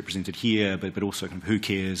organisations represented here, but also kind of Who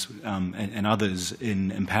Cares and others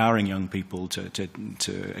in empowering young people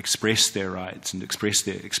to express their rights and express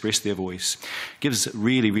their voice gives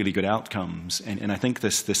really, really good outcomes. And I think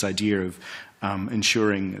this idea of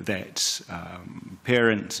ensuring that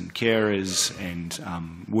parents and carers and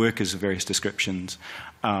workers of various descriptions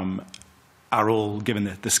are all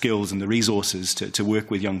given the skills and the resources to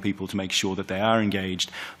work with young people to make sure that they are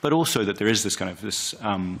engaged, but also that there is this kind of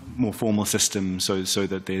more formal system so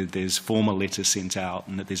that there's formal letters sent out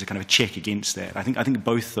and that there's a kind of a check against that. I think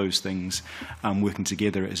both those things working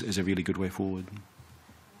together is a really good way forward.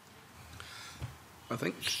 I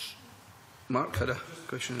think Mark had a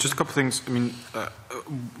question. Just a couple of things. I mean,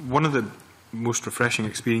 one of the most refreshing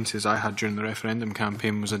experiences I had during the referendum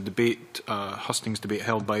campaign was a debate, hustings debate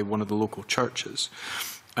held by one of the local churches.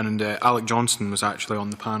 And Alec Johnson was actually on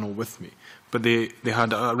the panel with me. But they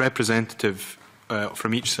had a representative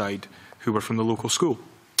from each side who were from the local school.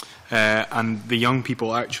 And the young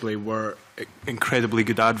people actually were incredibly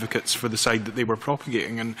good advocates for the side that they were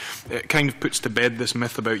propagating, and it kind of puts to bed this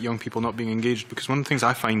myth about young people not being engaged, because one of the things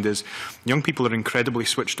I find is young people are incredibly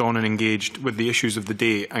switched on and engaged with the issues of the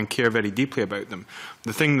day and care very deeply about them.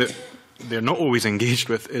 The thing that they're not always engaged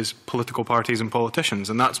with is political parties and politicians,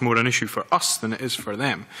 and that's more an issue for us than it is for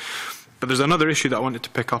them. But there's another issue that I wanted to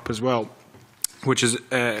pick up as well, which is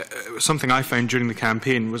something I found during the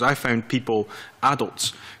campaign. Was I found people,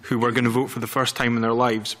 adults, who were going to vote for the first time in their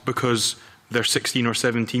lives because their 16 or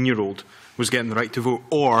 17-year-old was getting the right to vote,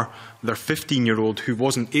 or their 15-year-old who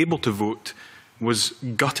wasn't able to vote was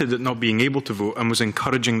gutted at not being able to vote and was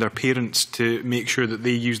encouraging their parents to make sure that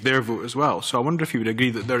they used their vote as well. So I wonder if you would agree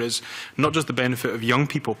that there is not just the benefit of young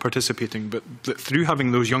people participating, but that through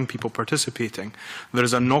having those young people participating, there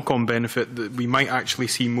is a knock-on benefit that we might actually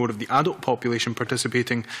see more of the adult population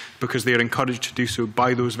participating because they are encouraged to do so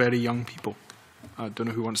by those very young people. I don't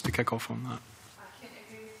know who wants to kick off on that.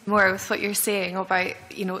 More with what you're saying about,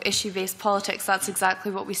 issue-based politics. That's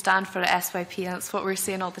exactly what we stand for at SYP, and that's what we're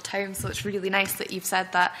saying all the time. So it's really nice that you've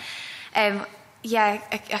said that. Yeah,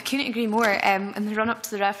 I couldn't agree more. In the run-up to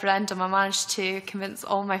the referendum, I managed to convince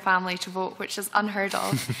all my family to vote, which is unheard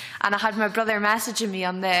of. And I had my brother messaging me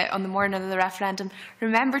on the morning of the referendum,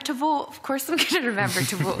 remember to vote. Of course I'm going to remember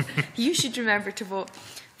to vote. You should remember to vote.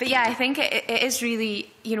 But yeah, I think it is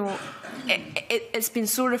really, you know, it's been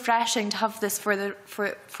so refreshing to have this for the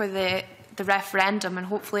referendum, and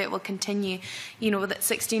hopefully it will continue. You know, that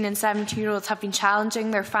 16 and 17-year-olds have been challenging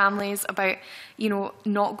their families about, you know,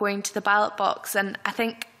 not going to the ballot box, and I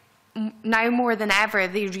think now more than ever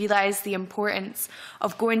they realise the importance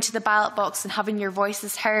of going to the ballot box and having your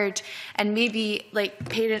voices heard. And maybe like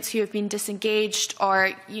parents who have been disengaged,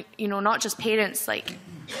 or you know, not just parents, like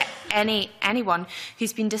anyone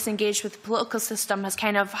who's been disengaged with the political system has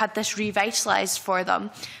kind of had this revitalised for them,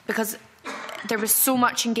 because there was so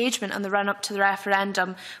much engagement in the run-up to the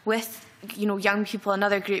referendum with, you know, young people and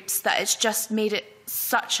other groups, that it's just made it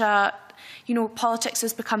such a, you know, politics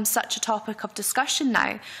has become such a topic of discussion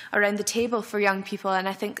now around the table for young people. And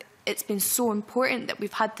I think it's been so important that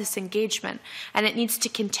we've had this engagement, and it needs to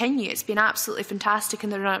continue. It's been absolutely fantastic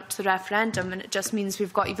in the run-up to the referendum, and it just means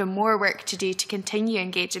we've got even more work to do to continue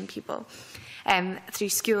engaging people. Through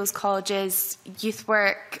schools, colleges, youth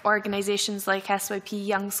work, organisations like SYP,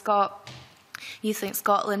 Young Scot, Youth Link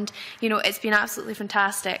Scotland. You know, it's been absolutely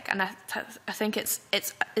fantastic, and I think it's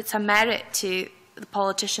a merit to the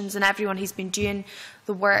politicians and everyone who's been doing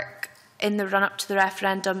the work in the run-up to the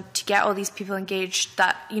referendum to get all these people engaged,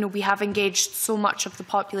 that, you know, we have engaged so much of the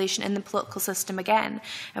population in the political system again,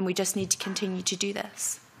 and we just need to continue to do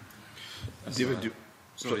this.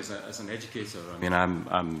 Sorry, as an educator, I mean,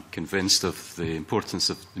 I'm convinced of the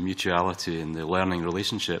importance of the mutuality and the learning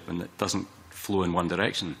relationship, and it doesn't flow in one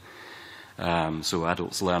direction. So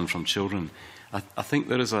adults learn from children. I think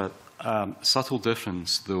there is a subtle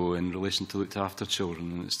difference, though, in relation to looked after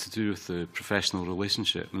children, and it's to do with the professional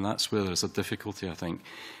relationship, and that's where there's a difficulty, I think.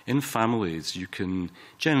 In families, you can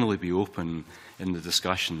generally be open in the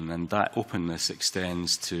discussion, and that openness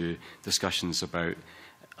extends to discussions about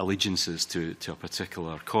allegiances to a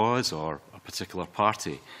particular cause or a particular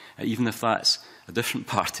party, even if that's a different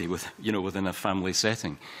party within a family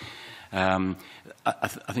setting. I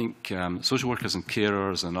think social workers and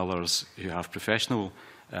carers and others who have professional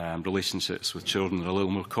relationships with children are a little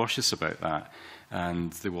more cautious about that,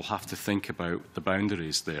 and they will have to think about the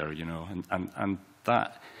boundaries there, you know, and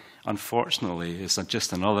that, unfortunately, is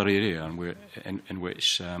just another area in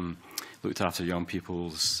which looked after young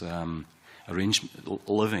people's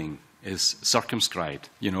living is circumscribed.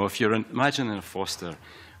 You know, if you're imagining a foster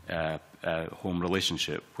home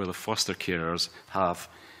relationship where the foster carers have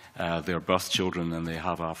their birth children and they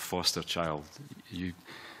have a foster child,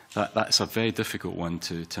 that's a very difficult one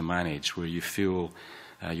to manage, where you feel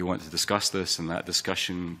you want to discuss this, and that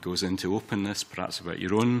discussion goes into openness, perhaps about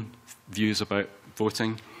your own views about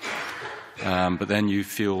voting, but then you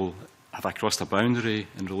feel, have I crossed a boundary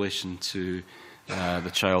in relation to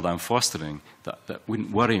the child I'm fostering that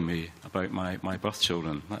wouldn't worry me about my birth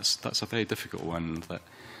children? That's a very difficult one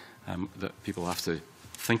that people have to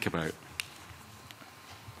think about.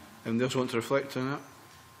 Anyone else want to reflect on that?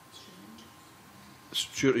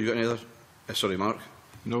 Stuart, you got any other? Sorry, Mark.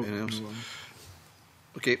 No. Anything else? No.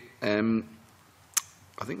 Okay.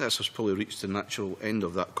 I think that's probably reached the natural end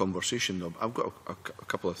of that conversation, though. I've got a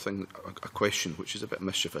couple of things, a question which is a bit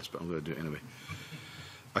mischievous, but I'm going to do it anyway.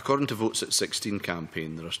 According to Votes at 16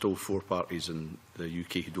 campaign, there are still 4 parties in the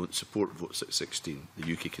UK who don't support Votes at 16.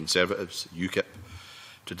 The UK Conservatives, UKIP,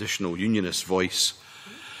 Traditional Unionist Voice.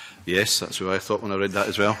 Yes, that's what I thought when I read that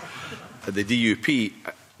as well. The DUP.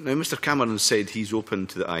 Now, Mr Cameron said he's open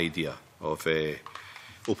to the idea of,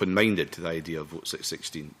 open-minded to the idea of Votes at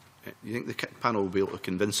 16. Do you think the panel will be able to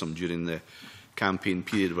convince him during the campaign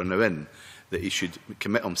period we're now in that he should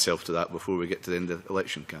commit himself to that before we get to the end of the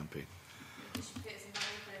election campaign?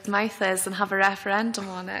 Mouth is and have a referendum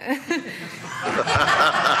on it.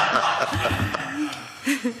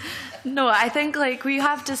 No, I think we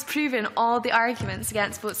have disproven all the arguments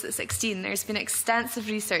against Votes at 16. There's been extensive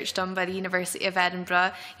research done by the University of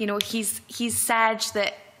Edinburgh. You know, he's said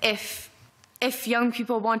that if young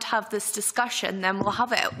people want to have this discussion, then we'll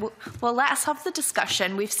have it. Well, let's have the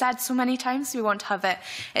discussion. We've said so many times we want to have it.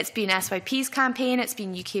 It's been SYP's campaign, it's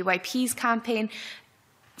been UKYP's campaign.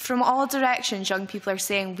 from all directions, young people are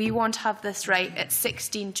saying we want to have this right at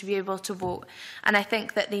 16 to be able to vote. And I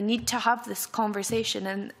think that they need to have this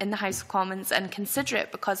conversation in the House of Commons and consider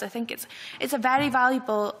it, because I think it's a very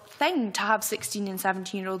valuable thing to have 16 and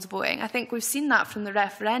 17-year-olds voting. I think we've seen that from the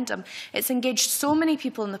referendum. It's engaged so many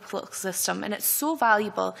people in the political system, and it's so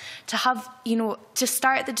valuable to have, to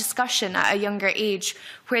start the discussion at a younger age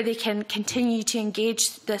where they can continue to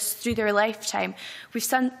engage this through their lifetime.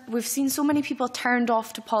 We've seen so many people turned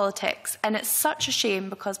off to politics, and it's such a shame,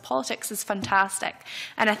 because politics is fantastic.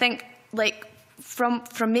 And I think,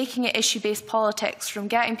 from making it issue-based politics, from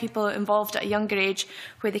getting people involved at a younger age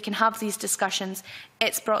where they can have these discussions,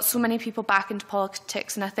 it's brought so many people back into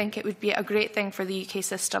politics, and I think it would be a great thing for the UK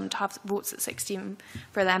system to have votes at 16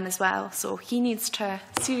 for them as well. So he needs to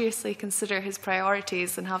seriously consider his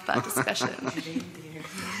priorities and have that discussion. I think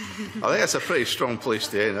that's a pretty strong place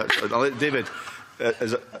to end. I'll let David,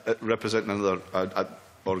 is it representing another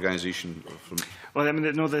organisation? Well, I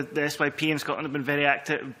mean, no, the SYP in Scotland have been very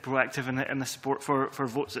proactive in the support for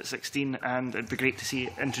votes at 16, and it'd be great to see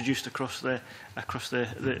it introduced across the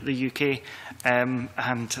UK. And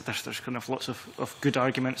there's kind of lots of good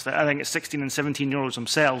arguments that I think it's 16 and 17-year-olds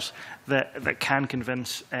themselves that can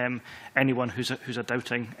convince anyone who's a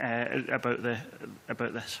doubting about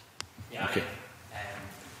this. Yeah. Okay.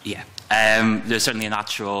 Yeah, there's certainly a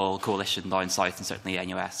natural coalition down south, and certainly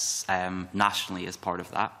NUS nationally is part of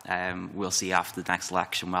that. We'll see after the next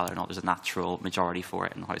election whether or not there's a natural majority for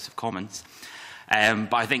it in the House of Commons.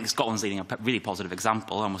 But I think Scotland's leading a really positive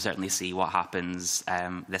example, and we'll certainly see what happens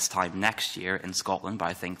this time next year in Scotland. But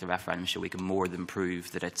I think the referendum show we can more than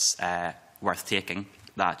prove that it's worth taking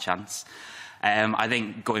that chance. I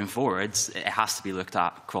think going forwards, it has to be looked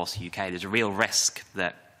at across the UK. There's a real risk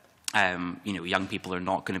that young people are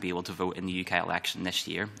not going to be able to vote in the UK election this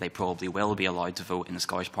year. They probably will be allowed to vote in the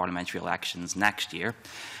Scottish parliamentary elections next year.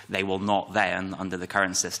 They will not then, under the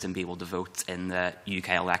current system, be able to vote in the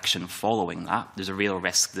UK election following that. There's a real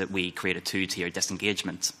risk that we create a two-tier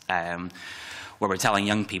disengagement, where we're telling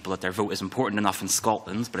young people that their vote is important enough in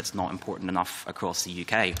Scotland, but it's not important enough across the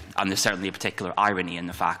UK. And there's certainly a particular irony in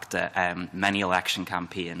the fact that many election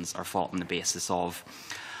campaigns are fought on the basis of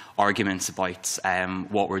arguments about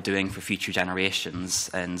what we're doing for future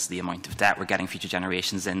generations and the amount of debt we're getting future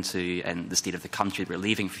generations into and the state of the country that we're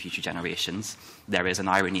leaving for future generations. There is an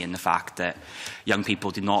irony in the fact that young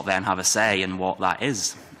people do not then have a say in what that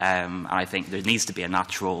is. And I think there needs to be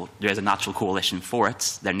there is a natural coalition for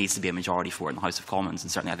it. There needs to be a majority for it in the House of Commons,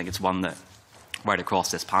 and certainly I think it's one that right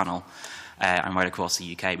across this panel and right across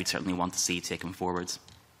the UK we'd certainly want to see taken forwards.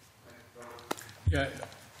 Yeah,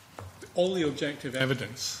 all the objective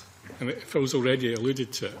evidence, and Phil's already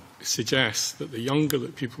alluded to it, suggests that the younger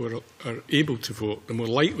that people are able to vote, the more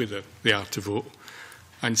likely that they are to vote,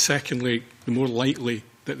 and secondly, the more likely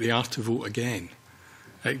that they are to vote again.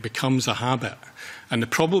 It becomes a habit. And the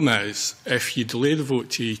problem is, if you delay the vote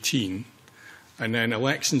to 18, and then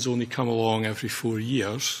elections only come along every 4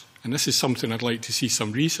 years, and this is something I'd like to see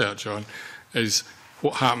some research on, is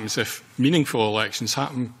what happens if meaningful elections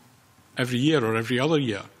happen every year or every other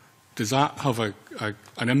year? Does that have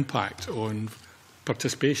an impact on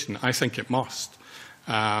participation? I think it must.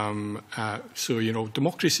 So,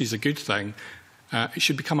 democracy is a good thing. It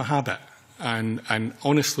should become a habit. And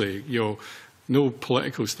honestly, no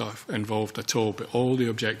political stuff involved at all, but all the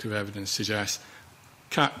objective evidence suggests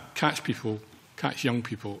catch young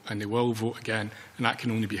people, and they will vote again, and that can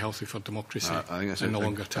only be healthy for democracy in the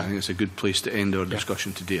longer term. I think it's a good place to end our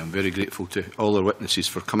discussion today. I'm very grateful to all our witnesses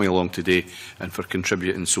for coming along today and for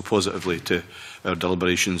contributing so positively to our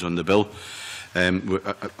deliberations on the bill.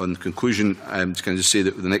 On conclusion, can I just say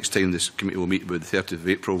that the next time this committee will meet, about the 30th of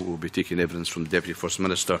April, we'll be taking evidence from the Deputy First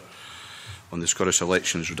Minister on the Scottish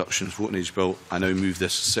Elections Reductions Voting Age Bill. I now move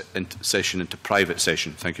this session into private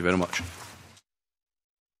session. Thank you very much.